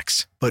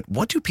Netflix. But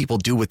what do people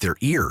do with their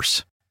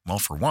ears? Well,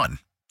 for one,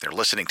 they're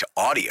listening to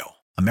audio.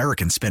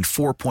 Americans spend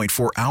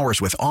 4.4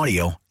 hours with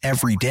audio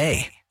every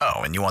day. Oh,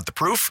 and you want the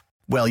proof?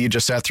 Well, you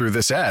just sat through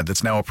this ad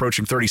that's now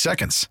approaching 30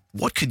 seconds.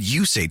 What could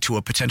you say to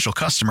a potential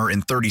customer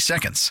in 30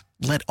 seconds?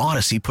 Let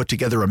Odyssey put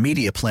together a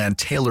media plan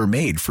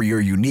tailor-made for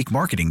your unique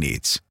marketing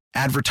needs.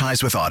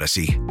 Advertise with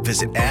Odyssey.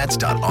 Visit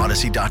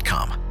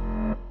ads.odyssey.com.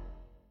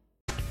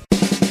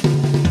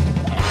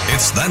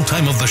 It's that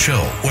time of the show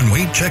when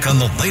we check on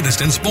the latest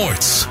in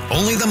sports.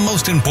 Only the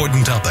most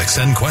important topics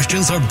and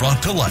questions are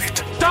brought to light.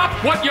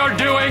 Stop what you're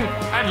doing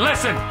and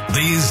listen.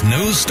 These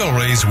news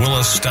stories will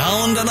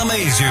astound and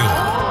amaze you.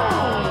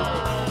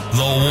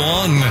 The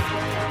one,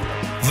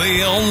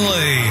 the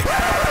only.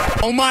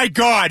 Oh my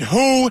God,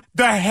 who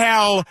the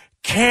hell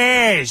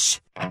cares?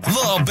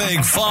 The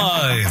Big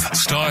Five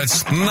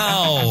starts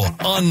now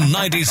on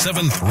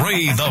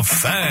 97.3 The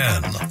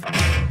Fan.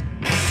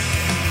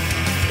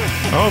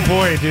 Oh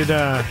boy, did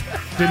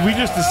we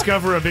just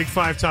discover a Big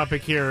Five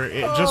topic here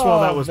just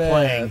while that was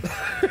playing?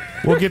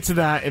 We'll get to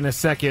that in a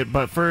second,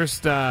 but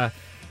first,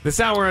 this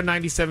hour on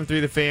 97.3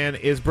 The Fan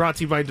is brought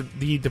to you by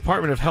the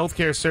Department of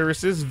Healthcare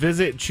Services.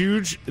 Visit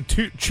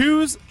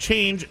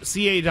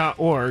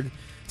choosechangeca.org.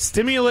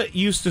 Stimulant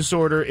use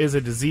disorder is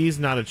a disease,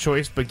 not a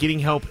choice, but getting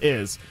help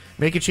is.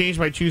 Make a change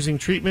by choosing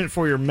treatment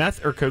for your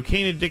meth or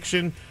cocaine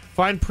addiction.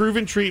 Find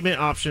proven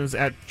treatment options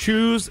at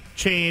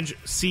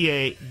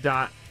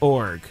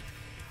choosechangeca.org.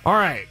 All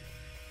right.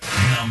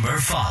 Number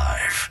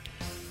 5.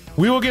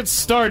 We will get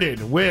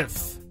started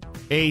with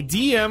a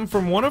DM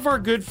from one of our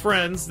good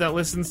friends that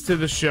listens to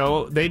the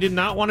show. They did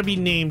not want to be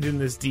named in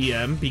this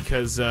DM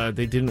because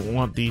they didn't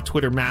want the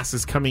Twitter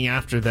masses coming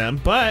after them,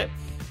 but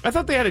I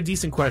thought they had a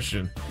decent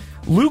question.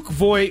 Luke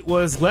Voigt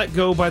was let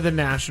go by the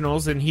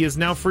Nationals, and he is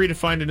now free to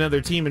find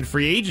another team in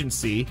free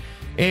agency.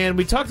 And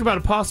we talked about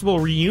a possible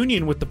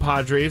reunion with the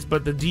Padres,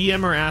 but the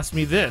DMer asked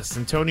me this,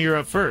 and Tony, you're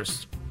up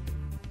first.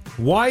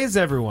 Why is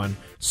everyone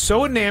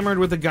so enamored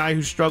with a guy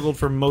who struggled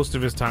for most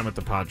of his time at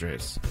the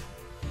Padres?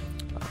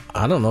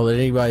 I don't know that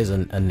anybody's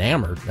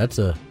enamored. That's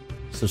a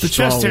the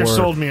chest hair word.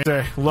 Sold me.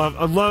 I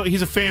love.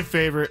 He's a fan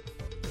favorite.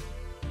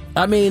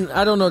 I mean,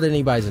 I don't know that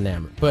anybody's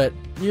enamored, but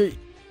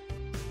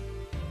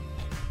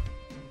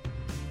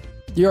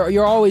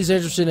You're always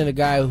interested in a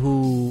guy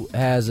who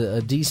has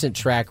a decent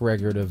track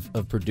record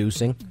of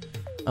producing.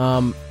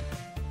 I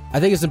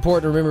think it's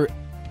important to remember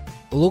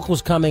Luke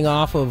was coming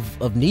off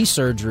of knee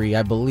surgery,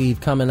 I believe,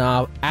 coming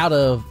out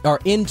of or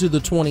into the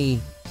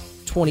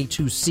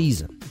 2022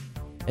 season.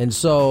 And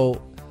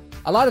so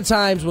a lot of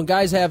times when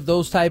guys have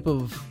those type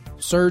of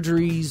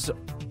surgeries,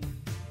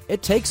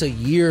 it takes a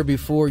year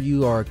before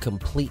you are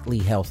completely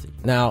healthy.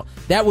 Now,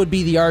 that would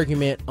be the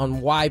argument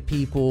on why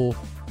people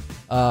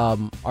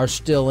are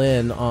still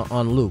in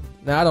on Luke.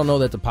 Now, I don't know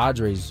that the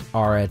Padres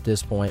are at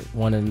this point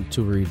wanting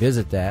to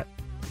revisit that.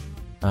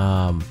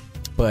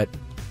 But,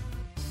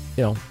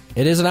 you know,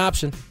 it is an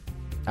option.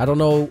 I don't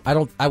know.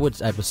 I would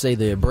say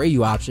the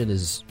Abreu option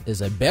is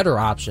a better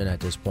option at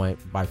this point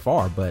by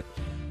far. But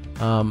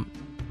I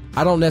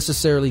don't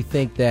necessarily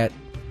think that.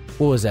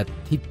 What was that?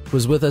 He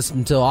was with us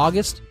until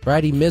August,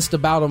 right? He missed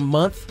about a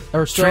month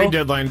or so. Trade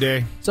deadline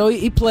day. So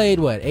he played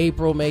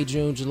April, May,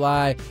 June,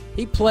 July.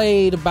 He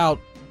played about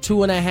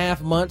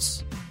 2.5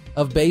 months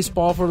of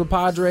baseball for the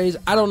Padres.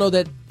 I don't know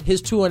that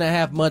his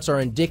 2.5 months are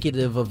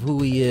indicative of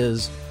who he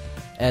is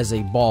as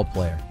a ball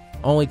player.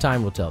 Only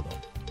time will tell,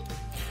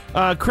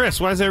 though. Chris,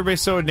 why is everybody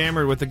so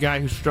enamored with the guy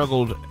who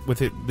struggled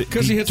with it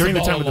because he hits during the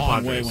ball time with a the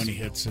long Padres? way when he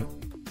hits it.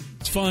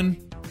 It's fun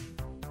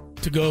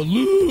to go,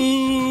 Luke.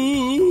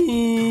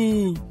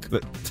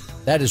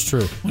 That is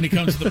true. When he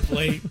comes to the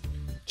plate.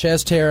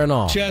 Chest hair and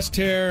all. Chest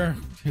hair,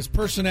 his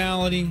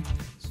personality.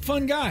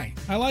 Fun guy.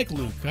 I like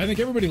Luke. I think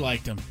everybody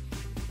liked him.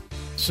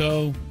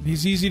 So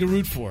he's easy to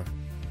root for.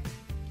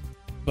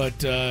 But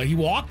he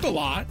walked a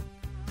lot,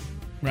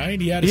 right?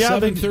 He had a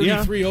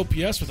 733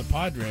 OPS with the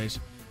Padres,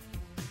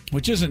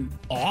 which isn't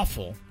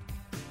awful.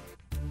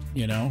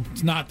 You know,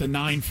 it's not the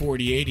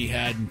 948 he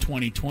had in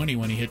 2020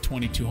 when he hit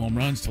 22 home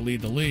runs to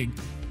lead the league.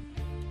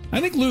 I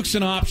think Luke's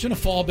an option, a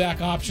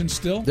fallback option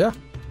still. Yeah.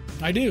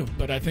 I do,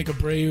 but I think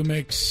Abreu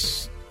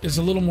is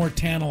a little more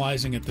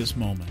tantalizing at this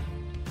moment.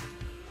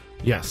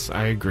 Yes,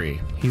 I agree.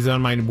 He's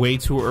on my way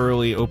too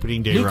early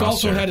opening day Luke roster.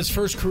 also had his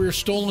first career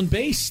stolen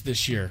base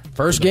this year.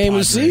 First game of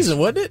the season,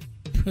 wasn't it?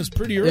 It was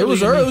pretty early. It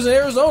was early. It was in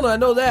Arizona. I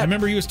know that. I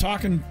remember he was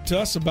talking to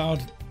us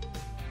about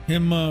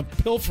him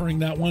pilfering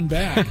that one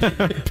back.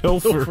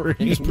 Pilfering.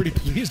 He was pretty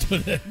pleased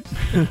with it.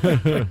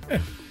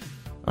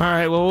 All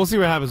right, well, we'll see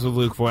what happens with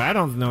Luke Voigt. I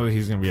don't know that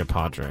he's going to be a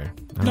Padre.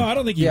 No, I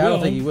don't think he will. I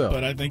don't think he will.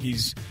 But I think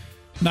he's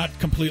not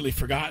completely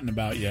forgotten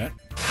about yet.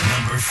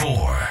 Number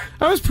 4.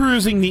 I was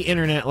perusing the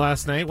internet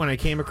last night when I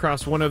came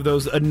across one of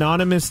those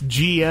anonymous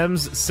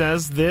GMs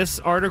says this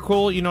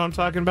article. You know what I'm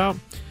talking about?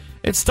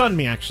 It stunned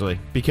me, actually,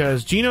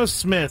 because Geno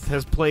Smith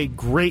has played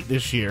great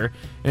this year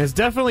and has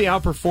definitely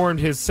outperformed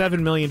his $7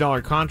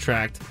 million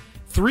contract.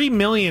 $3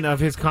 million of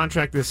his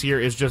contract this year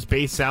is just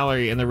base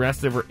salary, and the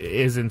rest of it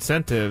is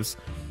incentives.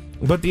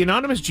 But the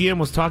anonymous GM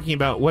was talking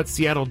about what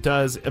Seattle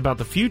does about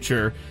the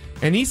future,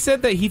 and he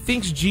said that he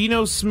thinks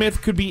Geno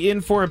Smith could be in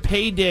for a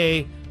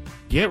payday,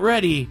 get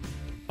ready,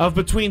 of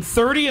between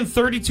 $30 and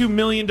 $32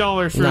 million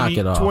for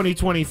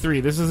 2023.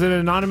 This is an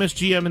anonymous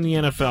GM in the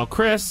NFL.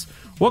 Chris,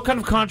 what kind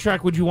of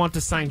contract would you want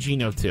to sign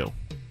Geno to?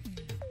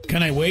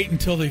 Can I wait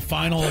until the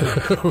final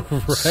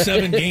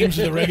 7 games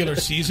of the regular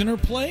season are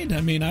played?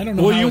 I mean, I don't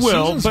know. Well, how you a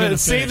will, season's but gonna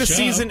say the finish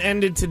season up.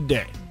 ended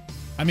today.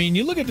 I mean,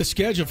 you look at the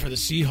schedule for the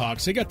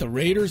Seahawks. They got the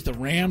Raiders, the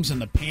Rams,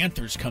 and the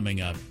Panthers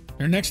coming up.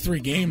 Their next 3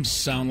 games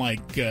sound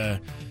like,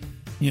 pretty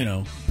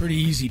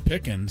easy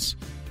pickings.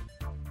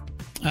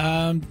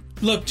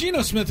 Look,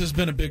 Geno Smith has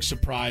been a big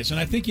surprise, and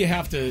I think you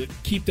have to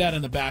keep that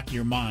in the back of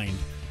your mind,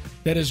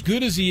 that as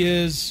good as he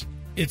is,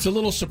 it's a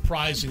little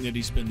surprising that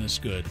he's been this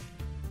good.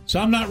 So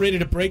I'm not ready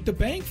to break the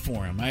bank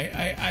for him.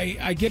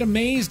 I get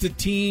amazed at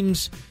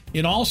teams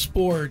in all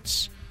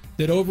sports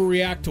that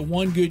overreact to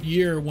one good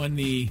year when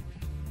the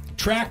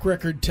track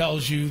record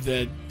tells you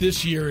that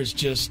this year is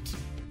just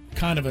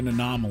kind of an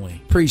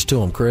anomaly. Preach to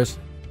him, Chris.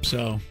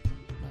 So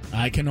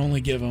I can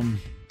only give him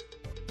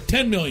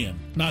 $10 million,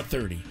 not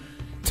 30.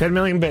 $10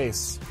 million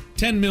base.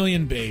 $10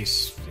 million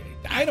base.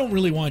 I don't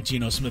really want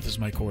Geno Smith as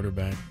my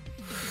quarterback.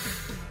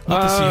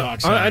 Not the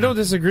Seahawks. I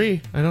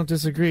don't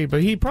disagree,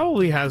 but he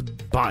probably has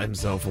bought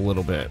himself a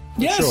little bit.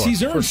 Yes,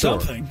 he's earned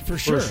something, for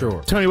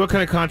sure. Tony, what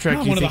kind of contract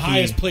Not do you one of think the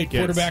highest paid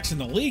gets? quarterbacks in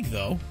the league,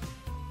 though.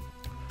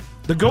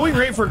 The going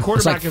rate for a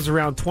quarterback is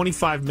around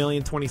 $25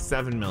 million,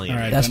 $27 million.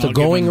 All right, that's the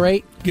going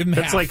rate? Give him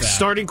That's half like that.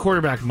 starting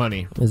quarterback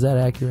money. Is that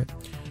accurate?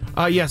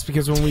 Yes,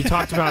 because when we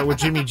talked about it with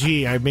Jimmy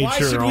G, I made Why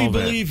sure should all we of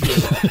it. believe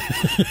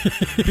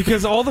you?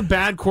 Because all the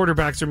bad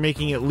quarterbacks are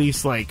making at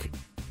least like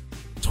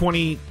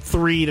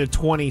 23 to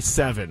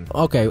 27.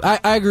 Okay,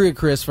 I agree with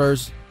Chris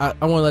first. I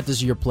want to let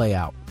this year play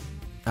out.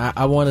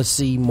 I want to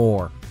see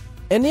more.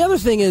 And the other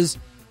thing is,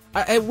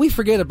 we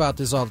forget about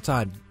this all the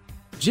time.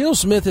 Geno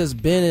Smith has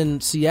been in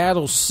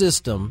Seattle's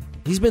system.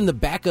 He's been the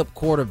backup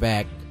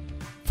quarterback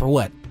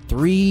for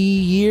 3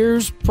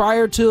 years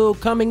prior to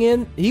coming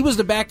in? He was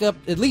the backup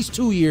at least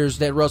 2 years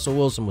that Russell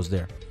Wilson was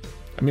there.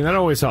 I mean, that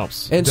always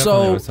helps. And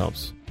Definitely so always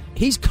helps.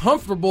 He's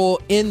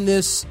comfortable in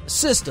this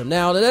system.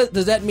 Now,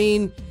 does that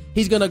mean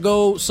he's going to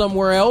go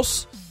somewhere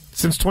else?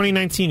 Since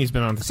 2019, he's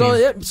been on the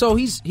team. So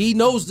he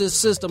knows this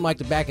system like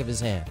the back of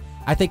his hand.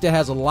 I think that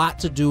has a lot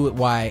to do with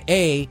why,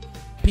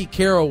 Pete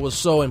Carroll was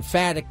so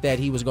emphatic that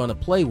he was going to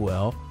play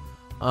well.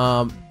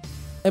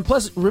 And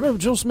plus, remember,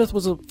 Geno Smith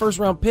was a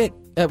first-round pick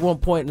at one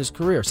point in his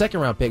career.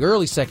 Second-round pick,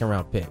 early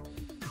second-round pick.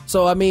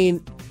 So, I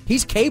mean,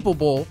 he's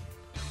capable.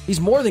 He's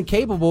more than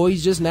capable.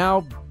 He's just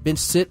now been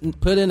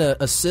put in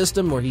a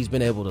system where he's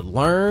been able to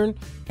learn,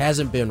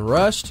 hasn't been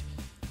rushed,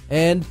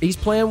 and he's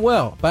playing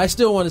well. But I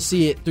still want to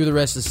see it through the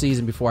rest of the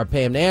season before I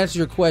pay him. To answer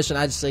your question,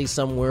 I'd say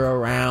somewhere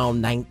around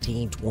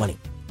 19, 20.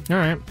 All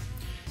right.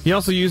 He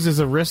also uses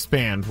a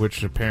wristband,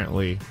 which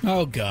apparently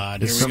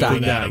is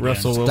something that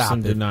Russell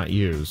Wilson did not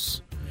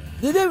use.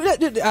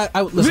 Listen,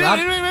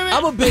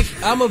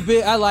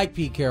 I like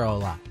Pete Carroll a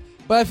lot,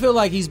 but I feel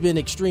like he's been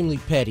extremely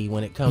petty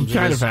when it comes to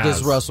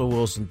this Russell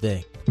Wilson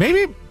thing.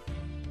 Maybe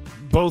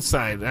both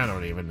sides. I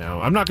don't even know.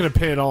 I'm not going to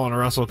pay it all on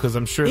Russell because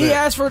I'm sure he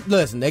asked for.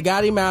 Listen, they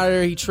got him out of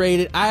there. He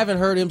traded. I haven't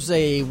heard him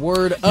say a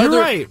word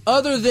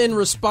other than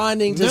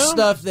responding to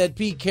stuff that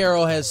Pete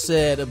Carroll has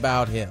said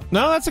about him.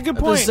 No, that's a good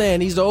point. I'm just saying,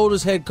 he's the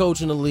oldest head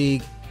coach in the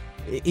league.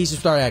 He should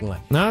start acting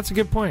like. No, that's a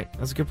good point.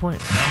 That's a good point.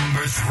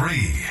 Number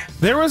 3.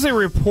 There was a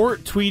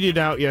report tweeted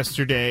out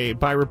yesterday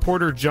by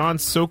reporter John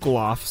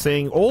Sokoloff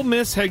saying Ole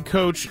Miss head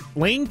coach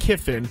Lane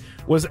Kiffin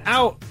was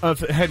out of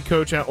head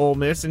coach at Ole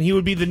Miss and he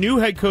would be the new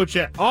head coach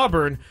at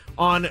Auburn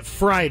on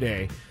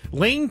Friday.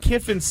 Lane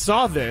Kiffin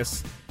saw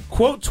this,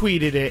 quote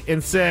tweeted it,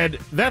 and said,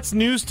 "That's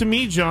news to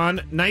me,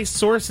 John. Nice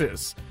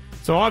sources."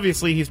 So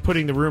obviously he's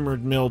putting the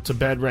rumored mill to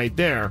bed right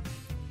there.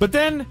 But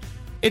then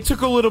it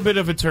took a little bit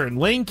of a turn.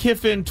 Lane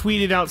Kiffin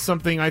tweeted out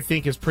something I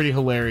think is pretty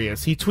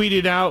hilarious. He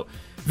tweeted out,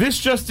 "This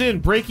just in,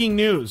 breaking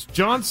news.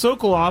 John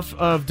Sokoloff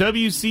of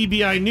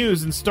WCBI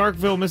News in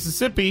Starkville,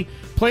 Mississippi,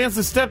 plans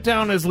to step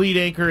down as lead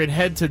anchor and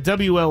head to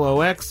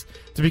WLOX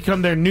to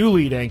become their new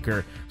lead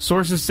anchor.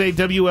 Sources say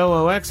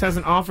WLOX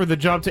hasn't offered the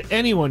job to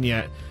anyone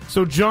yet.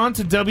 So John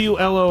to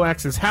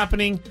WLOX is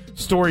happening.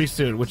 Story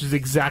soon," which is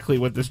exactly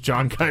what this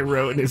John guy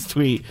wrote in his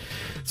tweet.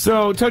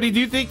 So, Tony, do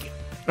you think...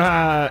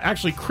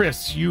 actually,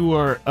 Chris, you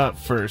are up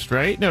first,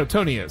 right? No,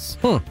 Tony is.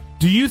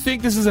 Do you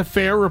think this is a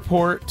fair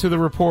report to the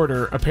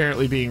reporter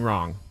apparently being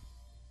wrong?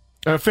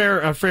 A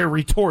fair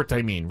retort,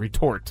 I mean.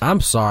 Retort.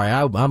 I'm sorry.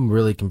 I'm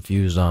really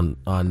confused on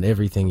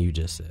everything you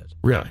just said.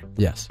 Really?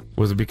 Yes.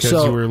 Was it because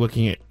you were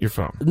looking at your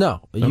phone?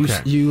 No.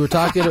 Okay. You were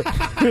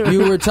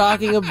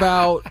talking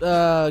about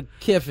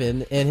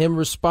Kiffin and him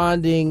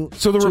responding.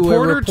 So the to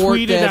reporter a report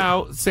tweeted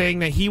out saying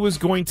that he was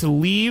going to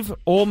leave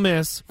Ole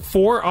Miss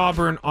for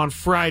Auburn on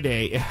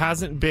Friday. It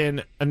hasn't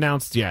been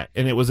announced yet,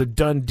 and it was a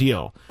done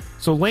deal.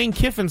 So Lane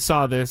Kiffin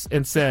saw this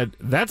and said,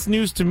 "That's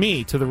news to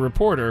me," to the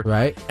reporter.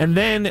 Right. And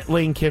then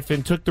Lane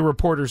Kiffin took the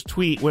reporter's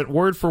tweet, went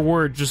word for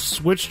word, just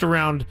switched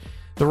around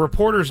the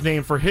reporter's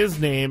name for his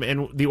name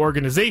and the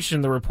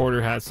organization the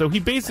reporter has. So he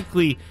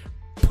basically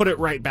put it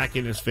right back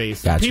in his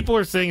face. Gotcha. People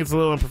are saying it's a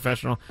little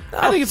unprofessional.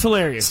 I think it's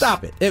hilarious.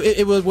 Stop it.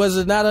 Was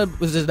it not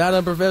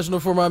unprofessional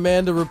for my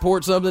man to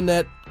report something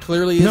that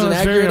clearly isn't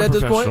accurate at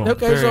this point?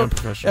 Okay, very so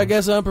unprofessional. I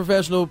guess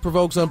unprofessional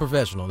provokes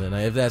unprofessional. Then,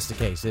 if that's the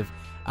case,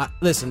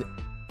 listen,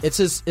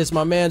 it's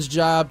my man's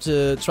job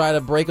to try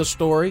to break a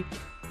story.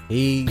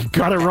 He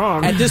got it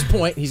wrong. At this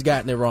point, he's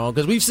gotten it wrong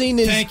because we've seen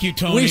this. Thank you,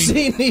 Tony. We've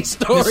seen these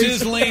stories.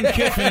 This is Lane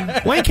Kiffin.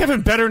 Lane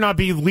Kiffin better not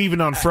be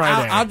leaving on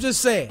Friday. I'm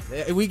just saying.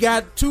 We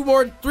got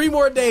 3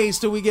 more days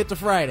till we get to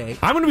Friday.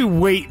 I'm going to be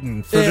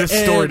waiting for this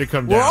story to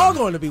come down. We're all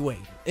going to be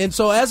waiting. And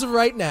so as of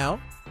right now,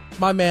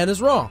 my man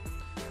is wrong.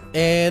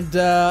 And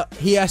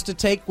he has to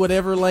take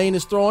whatever Lane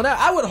is throwing out.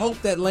 I would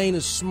hope that Lane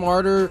is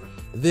smarter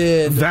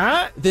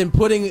than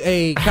putting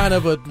a kind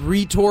of a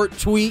retort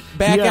tweet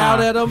back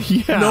out at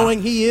him, knowing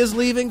he is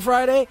leaving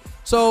Friday.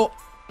 So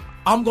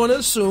I'm going to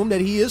assume that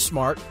he is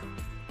smart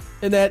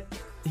and that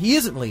he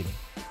isn't leaving.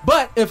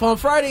 But if on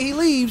Friday he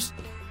leaves,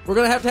 we're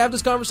going to have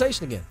this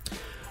conversation again.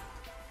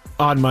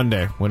 On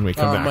Monday when we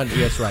come back. Monday,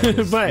 that's right.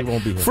 But we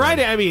won't be here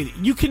Friday, I mean,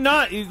 you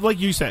cannot, like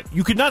you said,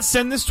 you could not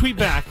send this tweet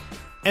back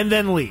and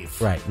then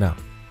leave. Right, no.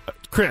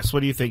 Chris, what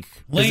do you think?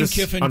 Lane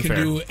Kiffin can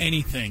do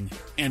anything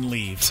and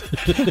leave.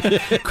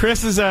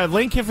 Chris is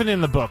Lane Kiffin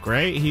in the book,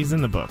 right? He's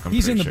in the book.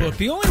 He's in the book.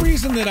 The only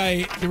reason that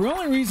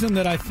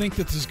I think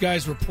that this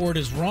guy's report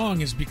is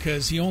wrong is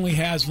because he only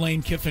has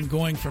Lane Kiffin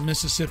going from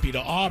Mississippi to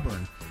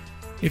Auburn.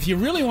 If you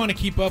really want to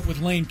keep up with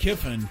Lane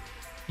Kiffin,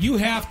 you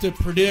have to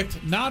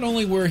predict not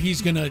only where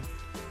he's going to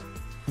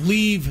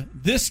leave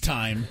this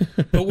time,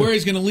 but where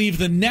he's going to leave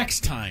the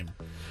next time.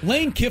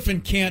 Lane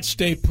Kiffin can't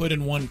stay put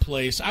in one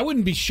place. I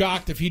wouldn't be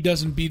shocked if he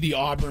doesn't be the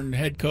Auburn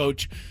head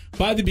coach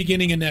by the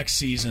beginning of next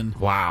season.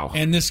 Wow.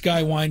 And this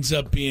guy winds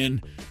up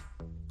being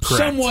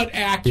Correct. Somewhat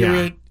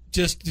accurate,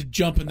 just to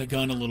jump in the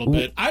gun a little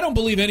bit. I don't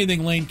believe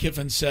anything Lane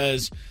Kiffin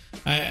says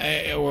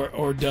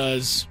or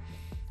does.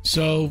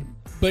 So,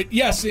 but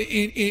yes,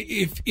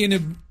 if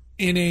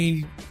in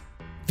a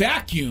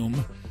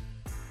vacuum,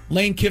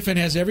 Lane Kiffin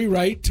has every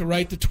right to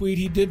write the tweet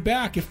he did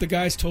back if the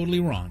guy's totally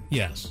wrong.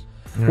 Yes.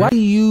 Why do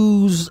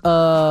you use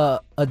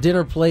a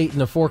dinner plate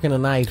and a fork and a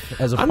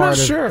knife as a I'm part not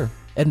of sure.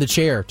 And the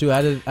chair, too.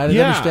 I didn't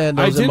understand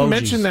those I didn't emojis.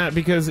 mention that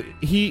because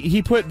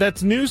he put,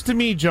 that's news to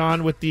me,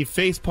 John, with the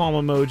facepalm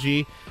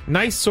emoji.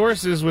 Nice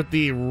sources with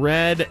the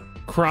red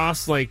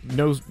cross, like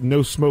no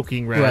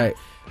smoking red. Right.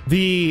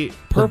 The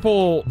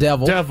purple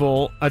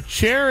devil, a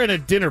chair, and a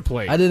dinner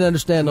plate. I didn't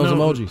understand those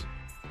emojis.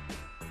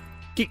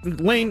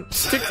 Lane,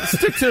 stick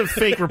to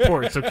fake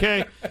reports,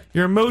 okay?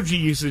 Your emoji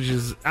usage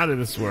is out of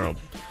this world.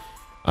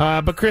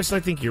 But Chris, I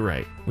think you're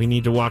right. We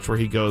need to watch where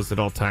he goes at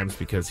all times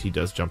because he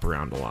does jump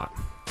around a lot.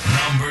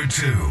 Number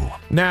 2.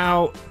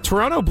 Now,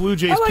 Toronto Blue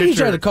Jays pitcher. You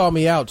tried to call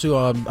me out too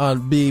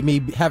on me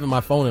having my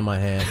phone in my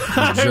hand.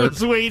 I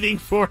was waiting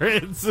for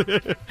it.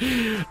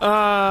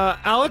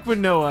 Alek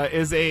Manoah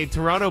is a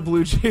Toronto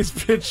Blue Jays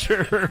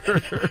pitcher.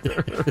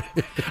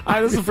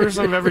 This is the first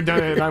time I've ever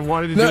done it, and I've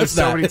wanted to do it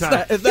so many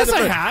times. Yes,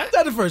 I had. It's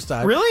not the first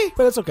time. Really?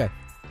 But it's okay.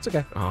 It's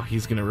okay. Oh,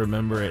 he's going to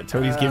remember it.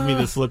 Tony's giving me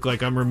this look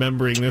like I'm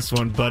remembering this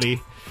one,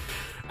 buddy.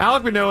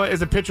 Alek Manoah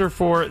is a pitcher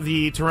for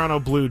the Toronto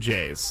Blue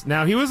Jays.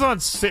 Now, he was on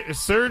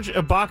Serge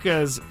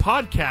Ibaka's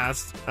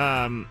podcast,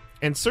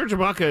 and Serge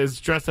Ibaka is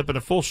dressed up in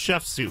a full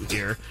chef suit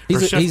here.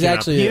 He's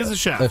actually he is a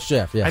chef. A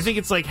chef, yes. I think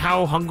it's like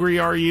How Hungry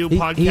Are You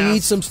podcast. He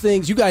eats some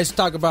things. You guys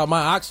talk about my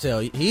oxtail.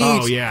 He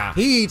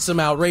eats some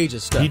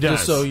outrageous stuff, he does.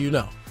 just so you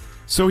know.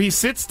 So he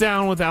sits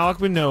down with Alek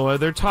Manoah.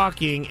 They're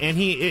talking, and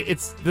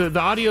the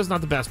audio's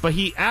not the best, but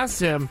he asks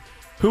him,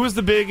 who is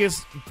the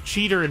biggest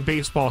cheater in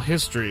baseball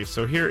history?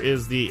 So here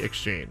is the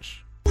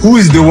exchange. Who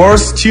is the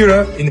worst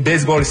cheater in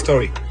baseball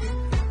history?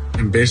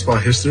 In baseball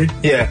history?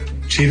 Yeah.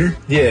 Cheater?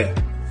 Yeah.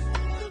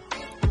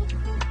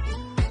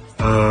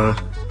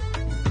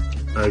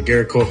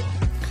 Garrett Cole.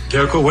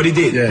 Garrett Cole, what he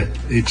did? Yeah,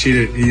 he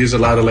cheated. He used a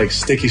lot of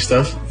sticky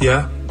stuff.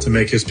 Yeah. To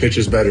make his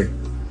pitches better.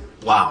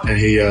 Wow. And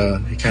he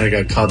kind of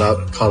got called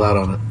out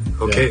on it.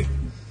 Okay. Yeah.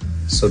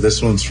 So this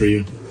one's for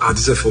you.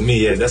 This is for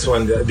me. Yeah, that's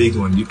the big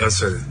one. You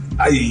answer it.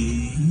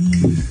 He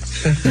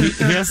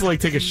has to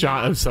take a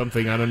shot of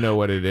something. I don't know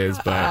what it is,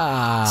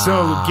 but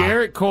so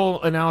Garrett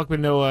Cole and Alek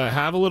Manoah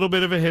have a little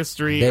bit of a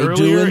history. They Earlier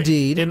do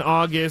indeed. In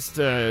August,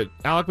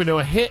 Alek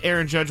Manoah hit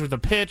Aaron Judge with a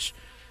pitch,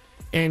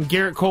 and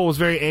Garrett Cole was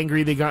very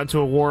angry. They got into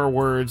a war of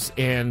words,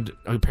 and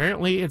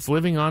apparently it's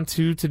living on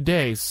to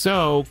today.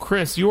 So,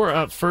 Chris, you are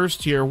up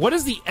first here. What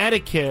is the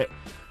etiquette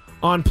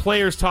on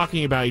players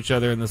talking about each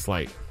other in this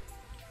light?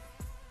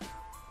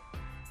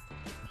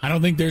 I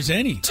don't think there's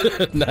any.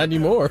 Not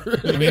anymore.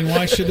 I mean,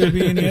 why should there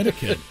be any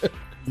etiquette?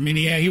 I mean,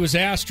 he was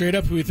asked straight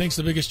up who he thinks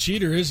the biggest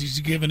cheater is. He's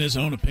given his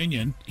own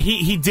opinion.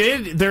 He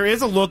did. There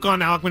is a look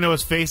on Alek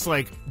Manoah's face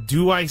like,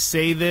 do I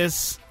say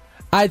this?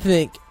 I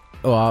think,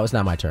 it's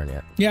not my turn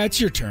yet. Yeah, it's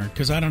your turn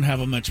because I don't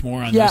have much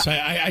more on this.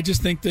 I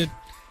just think that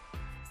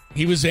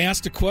he was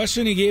asked a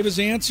question, he gave his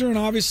answer, and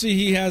obviously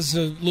he has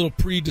a little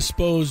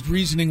predisposed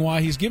reasoning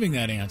why he's giving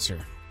that answer.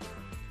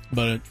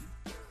 But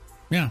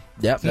yeah.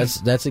 Yep,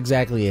 that's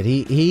exactly it.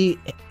 He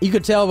you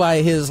could tell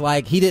by his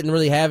he didn't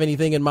really have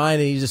anything in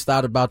mind, and he just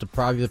thought about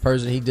probably the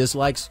person he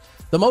dislikes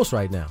the most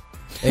right now.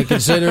 And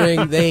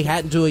considering they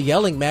had into a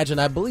yelling match, and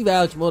I believe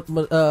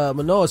Alek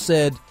Manoah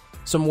said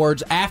some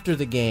words after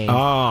the game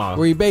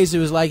where he basically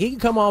was like, he can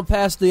come on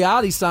past the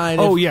Audi sign.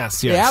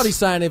 The Audi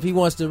sign if he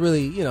wants to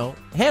really,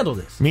 handle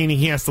this. Meaning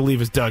he has to leave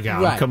his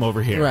dugout and come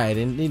over here. Right,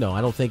 and,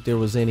 I don't think there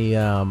was any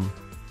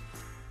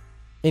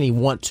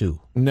want to.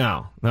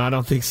 No, I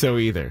don't think so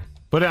either.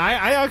 But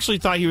I actually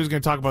thought he was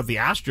going to talk about the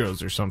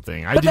Astros or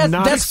something. I did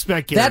not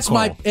expect Garrett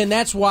Cole. And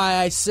that's why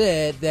I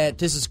said that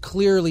this is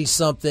clearly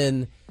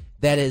something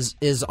that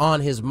is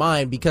on his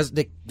mind, because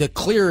the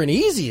clear and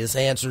easiest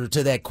answer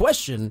to that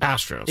question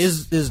Astros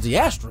is the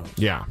Astros.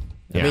 Yeah.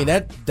 I mean,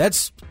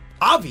 that's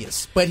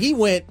obvious. But he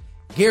went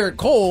Garrett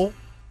Cole,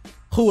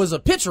 who was a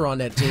pitcher on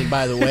that team,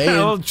 by the way.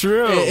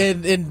 True.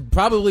 And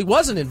probably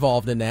wasn't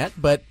involved in that.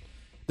 But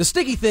the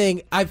sticky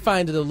thing, I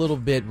find it a little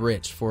bit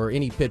rich for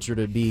any pitcher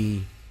to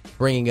be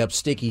bringing up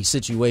sticky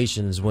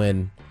situations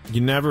when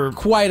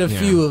quite a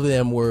few of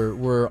them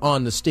were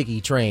on the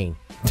sticky train.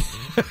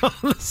 On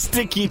the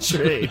sticky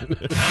train.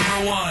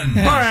 Number one.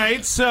 All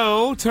right,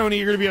 so Tony,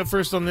 you're going to be up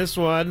first on this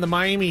one. The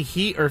Miami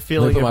Heat are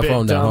feeling a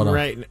bit dumb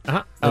right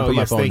now. Oh,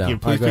 yes, thank you.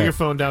 Please put your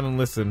phone down and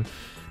listen.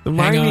 The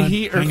Miami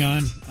Heat are... Hang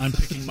on. I'm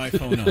picking my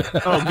phone up.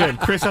 Oh, good.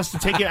 Chris has to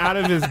take it out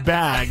of his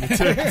bag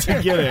to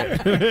get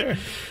it.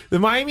 The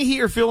Miami Heat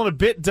are feeling a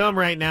bit dumb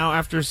right now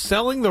after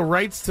selling the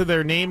rights to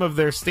their name of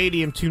their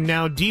stadium to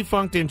now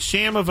defunct and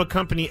sham of a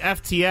company,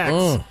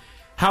 FTX.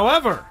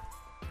 However,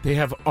 they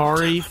have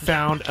already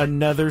found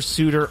another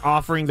suitor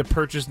offering to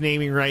purchase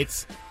naming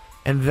rights,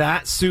 and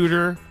that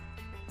suitor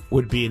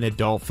would be an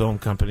adult film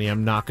company.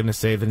 I'm not going to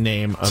say the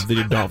name of the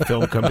adult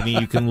film company.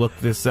 You can look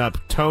this up.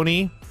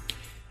 Tony,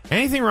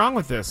 anything wrong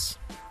with this?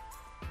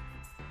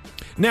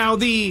 Now,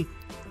 the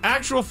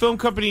actual film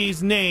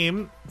company's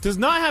name does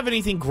not have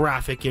anything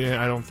graphic in it,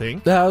 I don't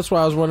think. That's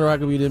why I was wondering how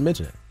come you didn't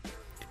mention it.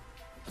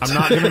 I'm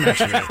not going to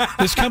mention it.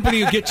 This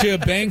company will get you a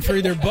bang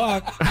for their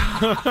buck.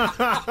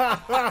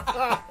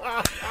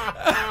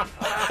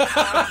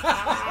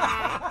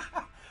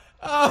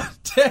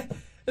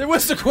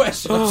 What's the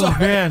question? I'm sorry.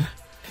 Man.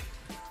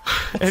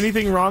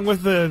 Anything wrong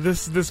with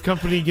this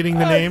company getting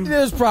the name?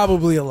 There's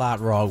probably a lot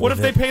wrong with it. What if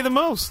they pay the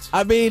most?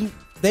 I mean,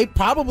 they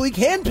probably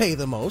can pay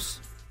the most.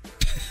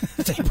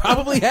 They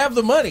probably have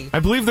the money. I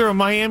believe they're a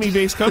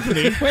Miami-based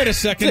company. Wait a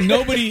second.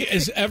 Nobody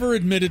has ever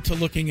admitted to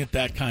looking at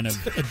that kind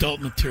of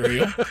adult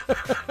material.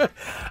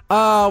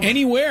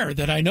 Anywhere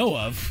that I know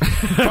of.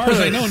 As far as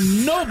I know,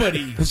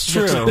 nobody looks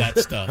at that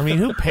stuff. I mean,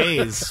 who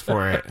pays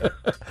for it?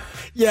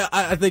 Yeah,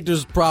 I think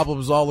there's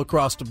problems all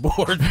across the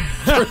board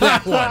for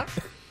that one.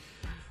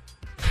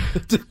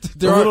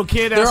 The little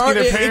kid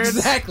asking their parents.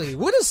 Exactly.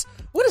 What does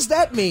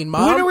that mean,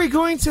 Mom? When are we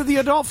going to the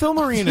adult film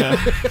arena?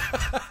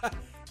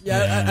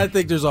 Yeah, I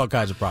think there's all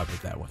kinds of problems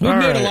with that one. We've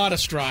made a lot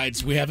of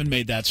strides. We haven't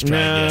made that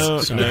stride yet.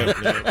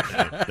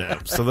 No.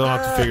 So they'll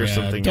have to figure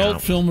something out.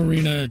 Adult film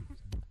arena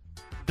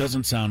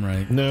doesn't sound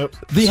right. Nope.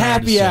 The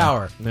happy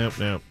hour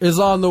Nope. is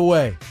on the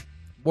way.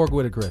 Work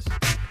with it, Chris.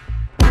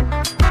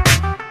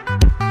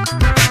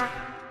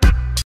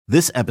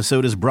 This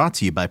episode is brought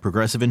to you by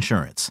Progressive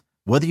Insurance.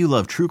 Whether you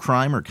love true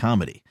crime or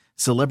comedy,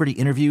 celebrity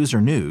interviews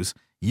or news,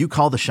 you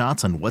call the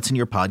shots on what's in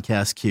your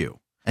podcast queue.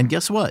 And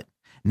guess what?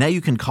 Now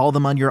you can call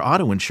them on your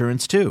auto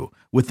insurance too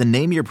with the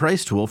Name Your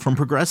Price tool from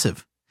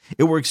Progressive.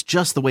 It works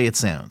just the way it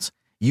sounds.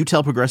 You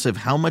tell Progressive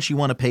how much you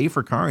want to pay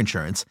for car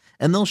insurance,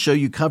 and they'll show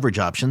you coverage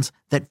options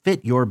that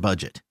fit your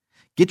budget.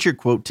 Get your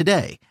quote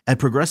today at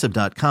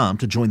Progressive.com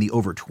to join the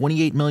over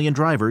 28 million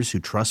drivers who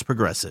trust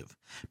Progressive.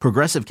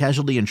 Progressive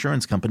Casualty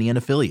Insurance Company and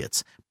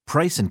Affiliates.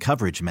 Price and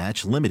coverage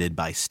match limited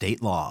by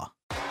state law.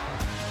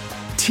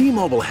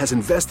 T-Mobile has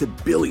invested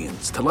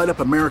billions to light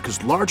up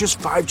America's largest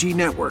 5G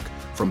network,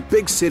 from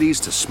big cities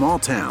to small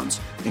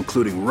towns,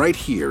 including right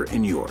here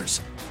in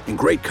yours. And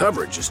great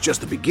coverage is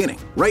just the beginning.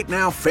 Right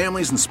now,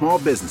 families and small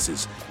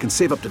businesses can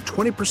save up to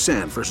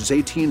 20% versus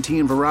AT&T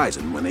and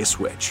Verizon when they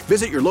switch.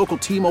 Visit your local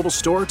T-Mobile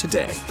store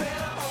today.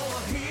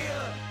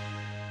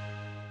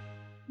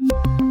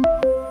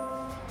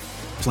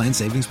 Plan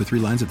savings with 3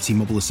 lines of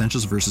T-Mobile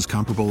Essentials versus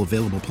comparable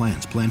available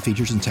plans. Plan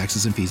features and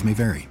taxes and fees may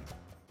vary.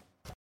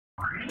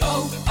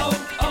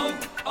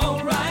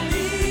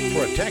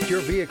 Protect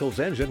your vehicle's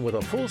engine with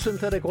a full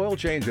synthetic oil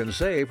change and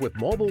save with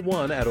Mobil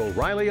 1 at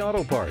O'Reilly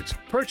Auto Parts.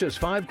 Purchase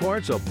 5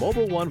 quarts of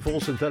Mobil 1 full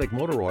synthetic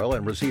motor oil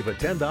and receive a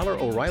 $10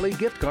 O'Reilly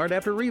gift card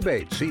after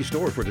rebate. See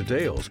store for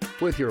details.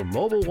 With your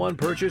Mobil 1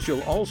 purchase,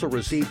 you'll also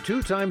receive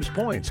 2 times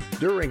points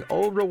during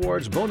O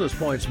Rewards Bonus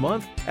Points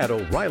Month at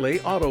O'Reilly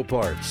Auto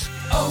Parts.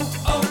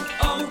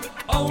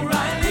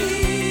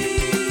 O'Reilly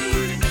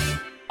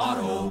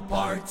Auto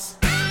Parts.